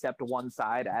just accept one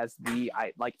side as the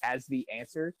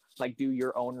answer. Like, do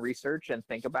your own research and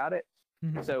think about it.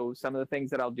 Mm-hmm. So some of the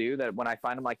things that I'll do, that when I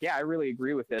find I'm like, yeah, I really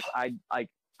agree with this. I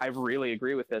really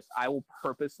agree with this. I will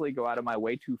purposely go out of my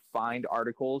way to find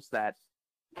articles that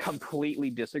completely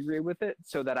disagree with it,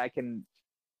 so that I can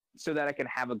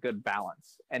have a good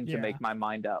balance and to make my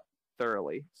mind up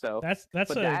thoroughly. So that's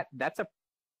a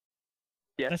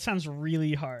Yes. That sounds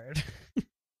really hard.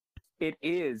 It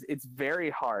is. It's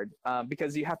very hard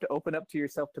because you have to open up to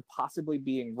yourself to possibly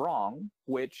being wrong,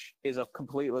 which is a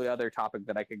completely other topic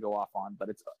that I could go off on. But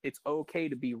it's okay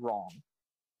to be wrong,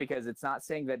 because it's not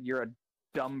saying that you're a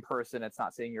dumb person. It's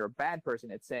not saying you're a bad person.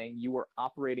 It's saying you are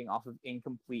operating off of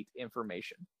incomplete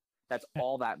information. That's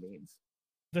all that means.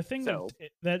 The thing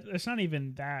that it's not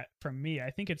even that from me. I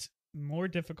think it's more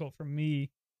difficult for me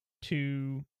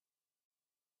to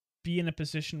be in a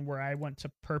position where I want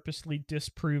to purposely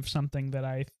disprove something that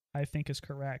I think is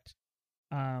correct,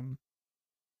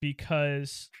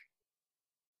 because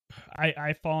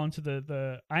I fall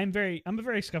into I'm a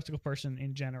very skeptical person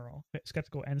in general,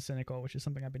 skeptical and cynical, which is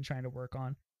something I've been trying to work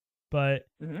on. But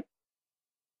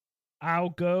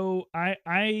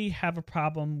I have a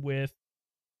problem with,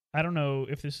 I don't know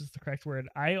if this is the correct word,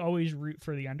 I always root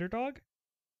for the underdog.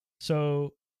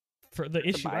 So for the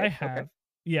issue I have, okay.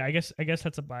 Yeah, I guess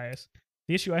that's a bias.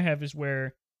 The issue I have is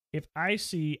where if I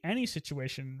see any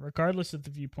situation, regardless of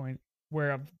the viewpoint, where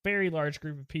a very large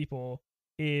group of people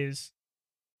is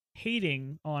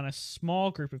hating on a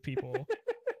small group of people,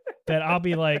 that I'll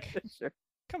be like, sure.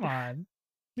 Come on,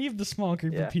 leave the small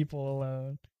group of people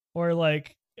alone. Or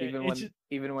like even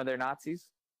when they're Nazis.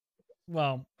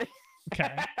 Well,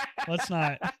 okay, let's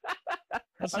not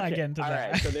get into that.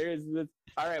 All right, so there is this.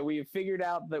 All right, we figured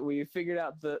out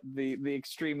the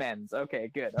extreme ends.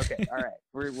 Okay, good. Okay, all right,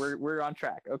 we're on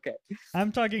track. Okay,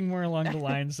 I'm talking more along the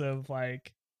lines of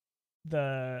like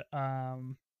the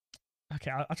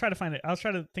Okay, I'll try to find it. I'll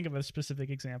try to think of a specific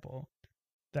example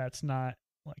that's not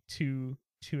like too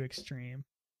extreme.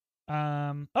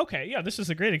 Okay, yeah, this is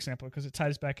a great example because it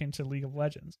ties back into League of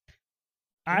Legends.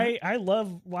 I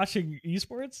love watching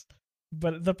esports,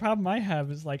 but the problem I have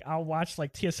is like I'll watch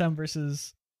like TSM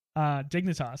versus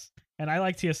Dignitas, and I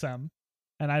like TSM,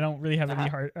 and I don't really have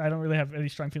any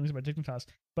strong feelings about Dignitas.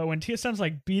 But when TSM's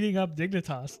like beating up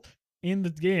Dignitas in the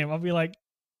game, I'll be like,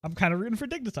 I'm kind of rooting for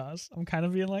Dignitas. I'm kind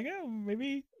of being like, oh,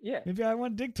 maybe I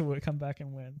want Dig to come back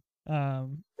and win.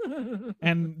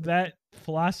 And that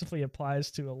philosophy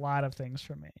applies to a lot of things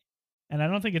for me. And I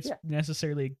don't think it's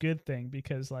necessarily a good thing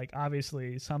because, like,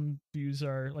 obviously some views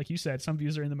are, like you said, some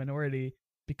views are in the minority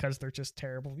because they're just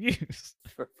terrible views.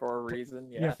 For a reason,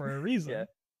 Yeah, for a reason. Yeah.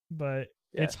 But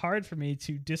it's hard for me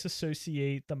to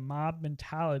disassociate the mob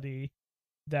mentality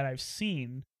that I've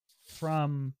seen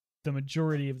from the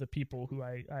majority of the people who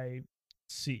I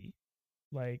see.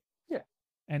 Like,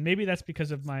 and maybe that's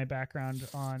because of my background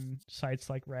on sites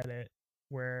like Reddit,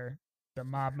 where the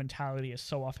mob mentality is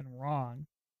so often wrong.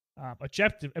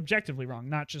 Objectively wrong,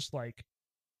 not just like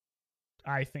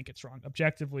I think it's wrong.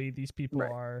 Objectively, these people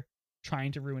are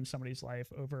trying to ruin somebody's life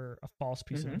over a false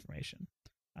piece of information.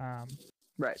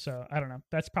 So I don't know.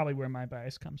 That's probably where my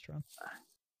bias comes from.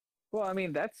 Well, I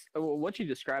mean, that's what you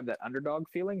described, that underdog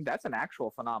feeling. That's an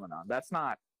actual phenomenon. That's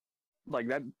not like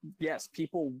that. Yes,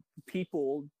 people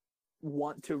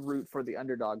want to root for the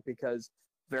underdog because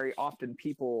very often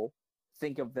people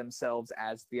think of themselves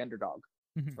as the underdog.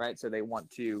 Right, so they want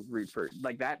to root for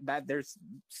like that. There's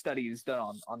studies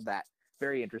done on that.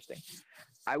 Very interesting.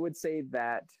 I would say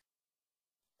that,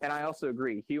 and I also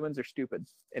agree. Humans are stupid,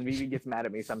 and Vivi gets mad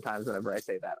at me sometimes whenever I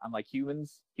say that. I'm like,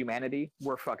 humanity,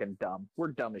 we're fucking dumb.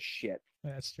 We're dumb as shit.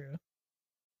 That's true.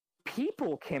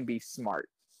 People can be smart.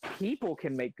 People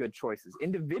can make good choices.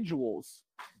 Individuals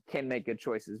can make good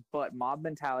choices, but mob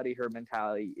mentality, herd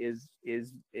mentality is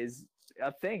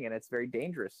a thing, and it's very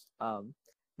dangerous.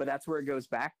 But that's where it goes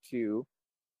back to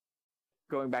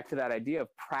that idea of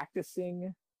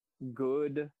practicing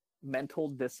good mental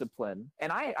discipline.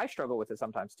 And I struggle with it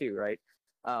sometimes too, right?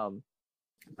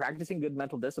 Practicing good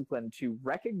mental discipline to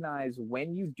recognize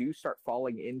when you do start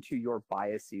falling into your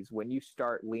biases, when you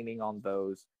start leaning on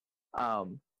those,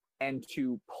 and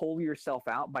to pull yourself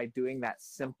out by doing that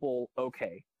simple,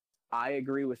 okay, I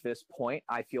agree with this point.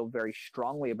 I feel very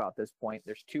strongly about this point.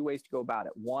 There's two ways to go about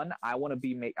it. One, I want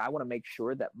to make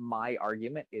sure that my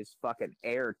argument is fucking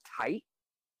airtight.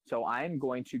 So I'm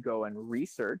going to go and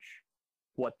research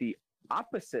what the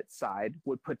opposite side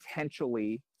would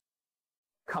potentially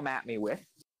come at me with,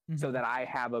 so that I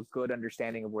have a good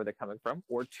understanding of where they're coming from.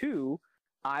 Or two,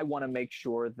 I want to make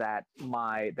sure that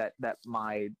my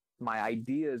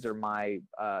ideas or my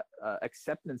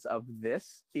acceptance of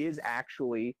this is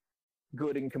actually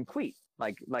good and complete.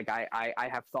 Like I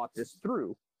have thought this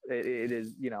through. It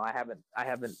is, I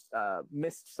haven't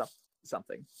missed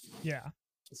something. Yeah.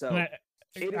 So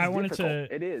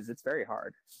it's very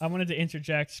hard. I wanted to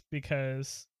interject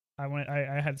because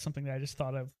I had something that I just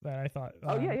thought of that I thought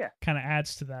kind of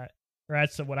adds to that, or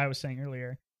adds to what I was saying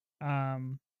earlier.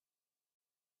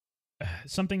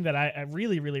 something that I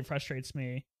really, really frustrates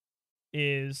me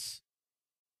is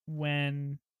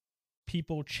when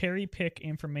people cherry pick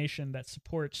information that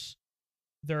supports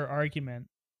their argument.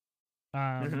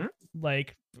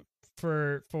 Like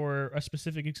for a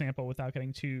specific example, without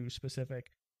getting too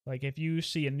specific, like if you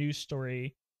see a news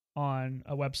story on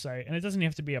a website, and it doesn't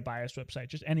have to be a biased website,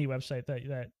 just any website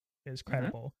that is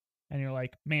credible, and you're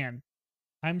like, man,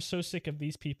 I'm so sick of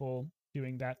these people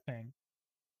doing that thing,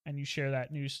 and you share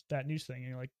that news thing, and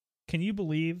you're like, can you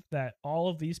believe that all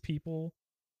of these people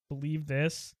believe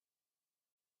this?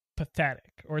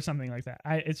 Pathetic, or something like that.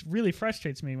 It really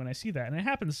frustrates me when I see that, and it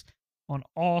happens on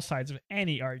all sides of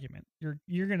any argument.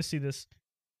 You're going to see this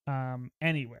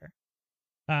anywhere,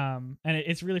 and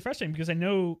it's really frustrating because I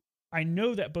know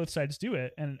that both sides do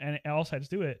it, and all sides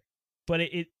do it, but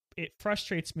it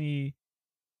frustrates me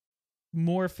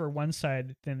more for one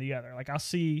side than the other. Like I'll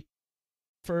see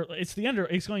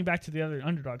it's going back to the other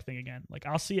underdog thing again. Like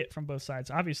I'll see it from both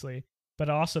sides, obviously, but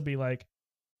I'll also be like,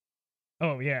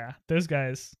 oh yeah, those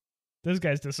guys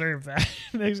deserve that.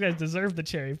 Those guys deserve the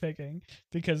cherry picking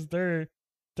because they're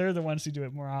the ones who do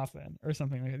it more often, or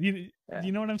something like that.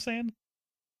 You know what I'm saying?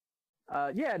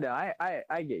 Yeah, no,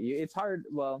 I get you. It's hard.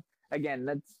 Well, again,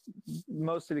 that's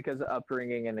mostly because of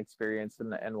upbringing and experience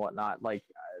and whatnot. Like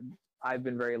I've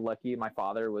been very lucky. My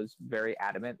father was very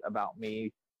adamant about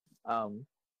me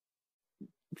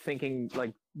thinking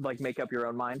like make up your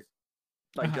own mind.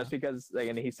 Like just because, like,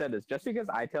 and he said this, just because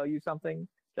I tell you something,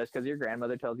 just because your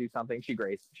grandmother tells you something, she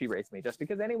raised me. Just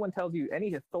because anyone tells you,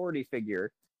 any authority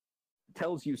figure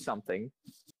tells you something,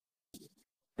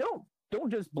 don't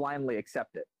just blindly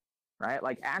accept it, right?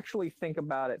 Like actually think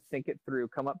about it, think it through,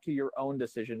 come up to your own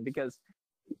decision, because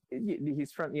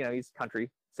he's from, he's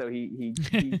country, so he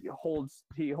holds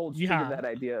true to that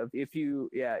idea of if you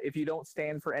don't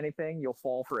stand for anything, you'll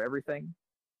fall for everything.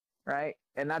 Right.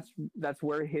 And that's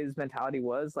where his mentality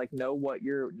was, like, know what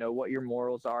your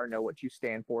morals are, know what you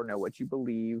stand for, know what you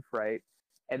believe. Right.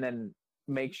 And then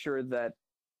make sure that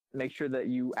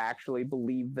you actually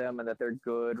believe them and that they're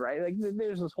good. Right. Like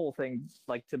there's this whole thing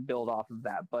like to build off of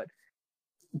that. But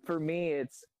for me,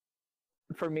 it's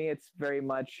very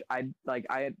much, I've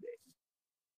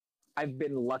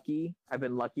been lucky. I've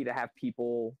been lucky to have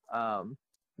people,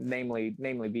 namely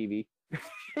BB,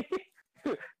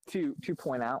 to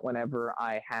point out whenever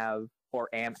I have or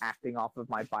am acting off of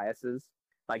my biases,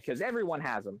 like, because everyone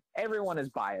has them. Everyone is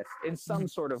biased in some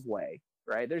sort of way,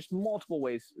 right? There's multiple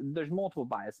ways. There's multiple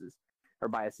biases or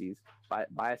biases,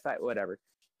 whatever.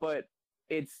 But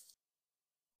it's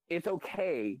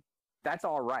okay. That's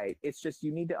all right. It's just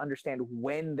you need to understand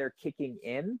when they're kicking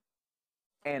in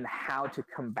and how to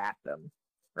combat them,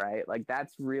 right? Like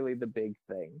that's really the big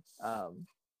thing.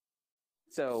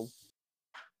 So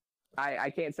I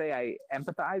can't say I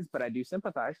empathize, but I do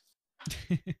sympathize.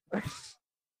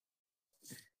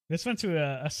 This went to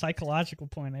a psychological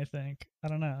point, I think. I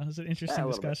don't know. It was an interesting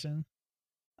discussion.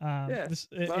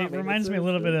 It reminds me a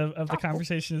little bit of the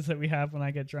conversations that we have when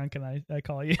I get drunk and I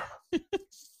call you.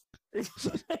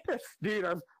 Dude,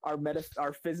 our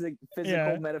physical,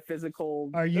 metaphysical,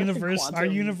 our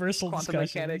universal quantum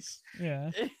discussions. Mechanics.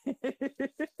 Yeah.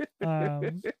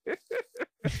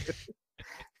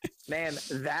 Man,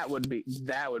 that would be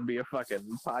a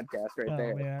fucking podcast right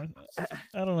there. Man.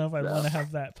 I don't know if I want to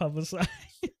have that publicized.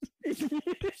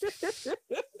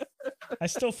 I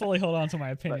still fully hold on to my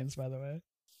opinions, by the way.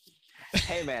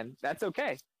 Hey, man, that's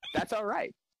okay. That's all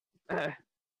right.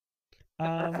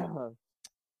 Oh,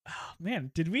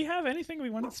 man, did we have anything we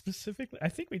wanted specifically? I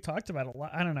think we talked about a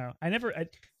lot. I don't know.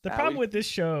 The problem with this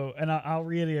show, and I'll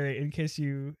reiterate in case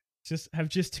you have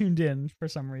just tuned in for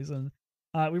some reason.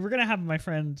 We were gonna have my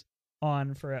friend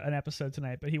on for an episode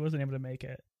tonight, but he wasn't able to make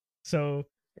it. So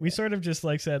we sort of just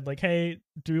said hey,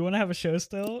 do we want to have a show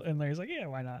still? And Larry's like, yeah,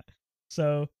 why not?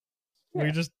 So we're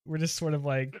just sort of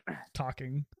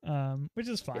talking, which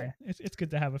is fine. Yeah. It's good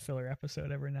to have a filler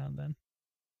episode every now and then.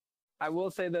 I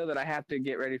will say though that I have to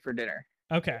get ready for dinner.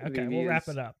 Okay, we'll wrap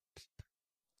it up.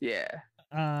 Yeah.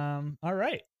 All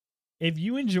right. If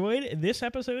you enjoyed this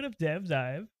episode of Dev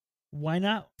Dive, why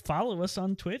not follow us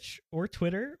on Twitch or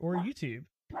Twitter or YouTube?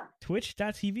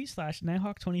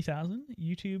 Twitch.tv/Nighthawk20000,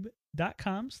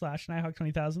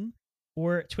 YouTube.com/Nighthawk20000,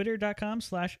 or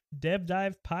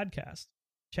Twitter.com/DevDivePodcast.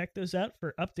 Check those out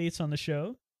for updates on the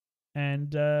show,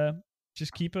 and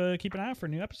just keep an eye out for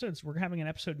new episodes. We're having an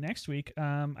episode next week.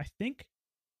 I think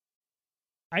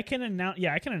I can announce.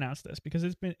 Yeah, I can announce this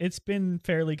because it's been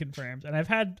fairly confirmed, and I've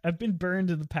been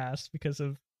burned in the past because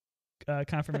of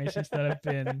confirmations that have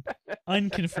been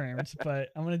unconfirmed.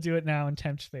 But I'm gonna do it now and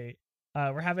tempt fate.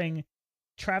 We're having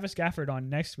Travis Gafford on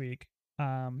next week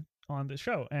on on the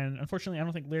show. And unfortunately, I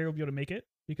don't think Larry will be able to make it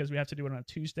because we have to do it on a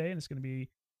Tuesday, and it's going to be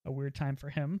a weird time for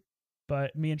him.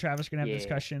 But me and Travis are going to have a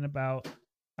discussion about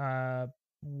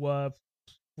what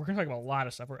we're going to talk about a lot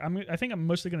of stuff. I think I'm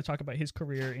mostly going to talk about his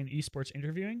career in esports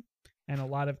interviewing, and a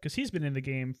lot of, because he's been in the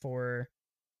game for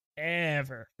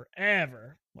forever,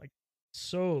 like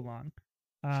so long.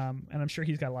 And I'm sure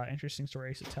he's got a lot of interesting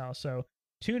stories to tell. So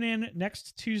tune in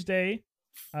next Tuesday,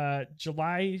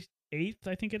 July 8th,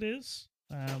 I think it is.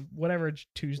 Whatever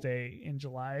Tuesday in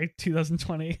July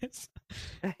 2020 is.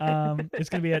 It's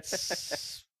gonna be at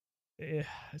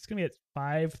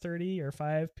 5:30 or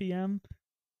 5 p.m.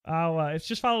 It's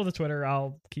just follow the Twitter.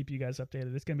 I'll keep you guys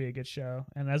updated. It's gonna be a good show.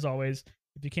 And as always,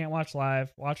 if you can't watch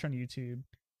live, watch on YouTube.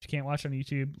 If you can't watch on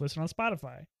YouTube, listen on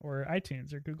Spotify or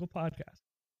iTunes or Google Podcasts.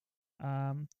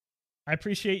 I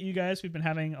appreciate you guys. We've been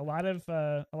having a lot of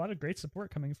great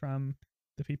support coming from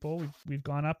the people. We've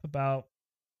gone up about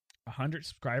 100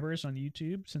 subscribers on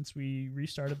YouTube since we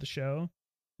restarted the show.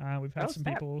 We've had some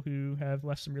people who have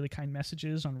left some really kind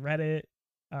messages on Reddit,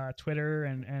 Twitter,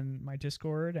 and my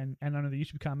Discord, and under the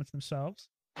YouTube comments themselves.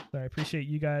 So I appreciate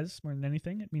you guys more than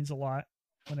anything. It means a lot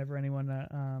whenever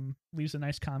anyone leaves a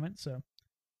nice comment. So,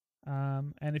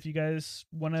 and if you guys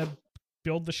want to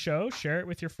build the show, share it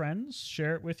with your friends,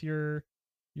 share it with your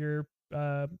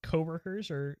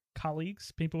coworkers or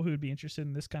colleagues, people who would be interested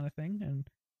in this kind of thing, and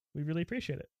we really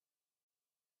appreciate it.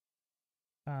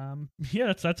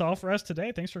 Yeah, that's all for us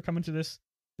today. Thanks for coming to this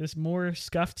more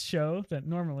scuffed show than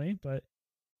normally, but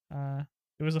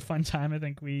it was a fun time. I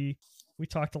think we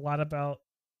talked a lot about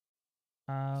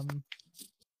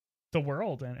the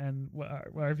world and what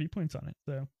our viewpoints on it.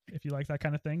 So if you like that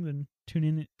kind of thing, then tune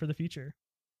in for the future.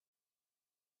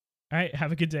 All right,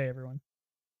 have a good day, everyone.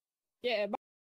 Yeah.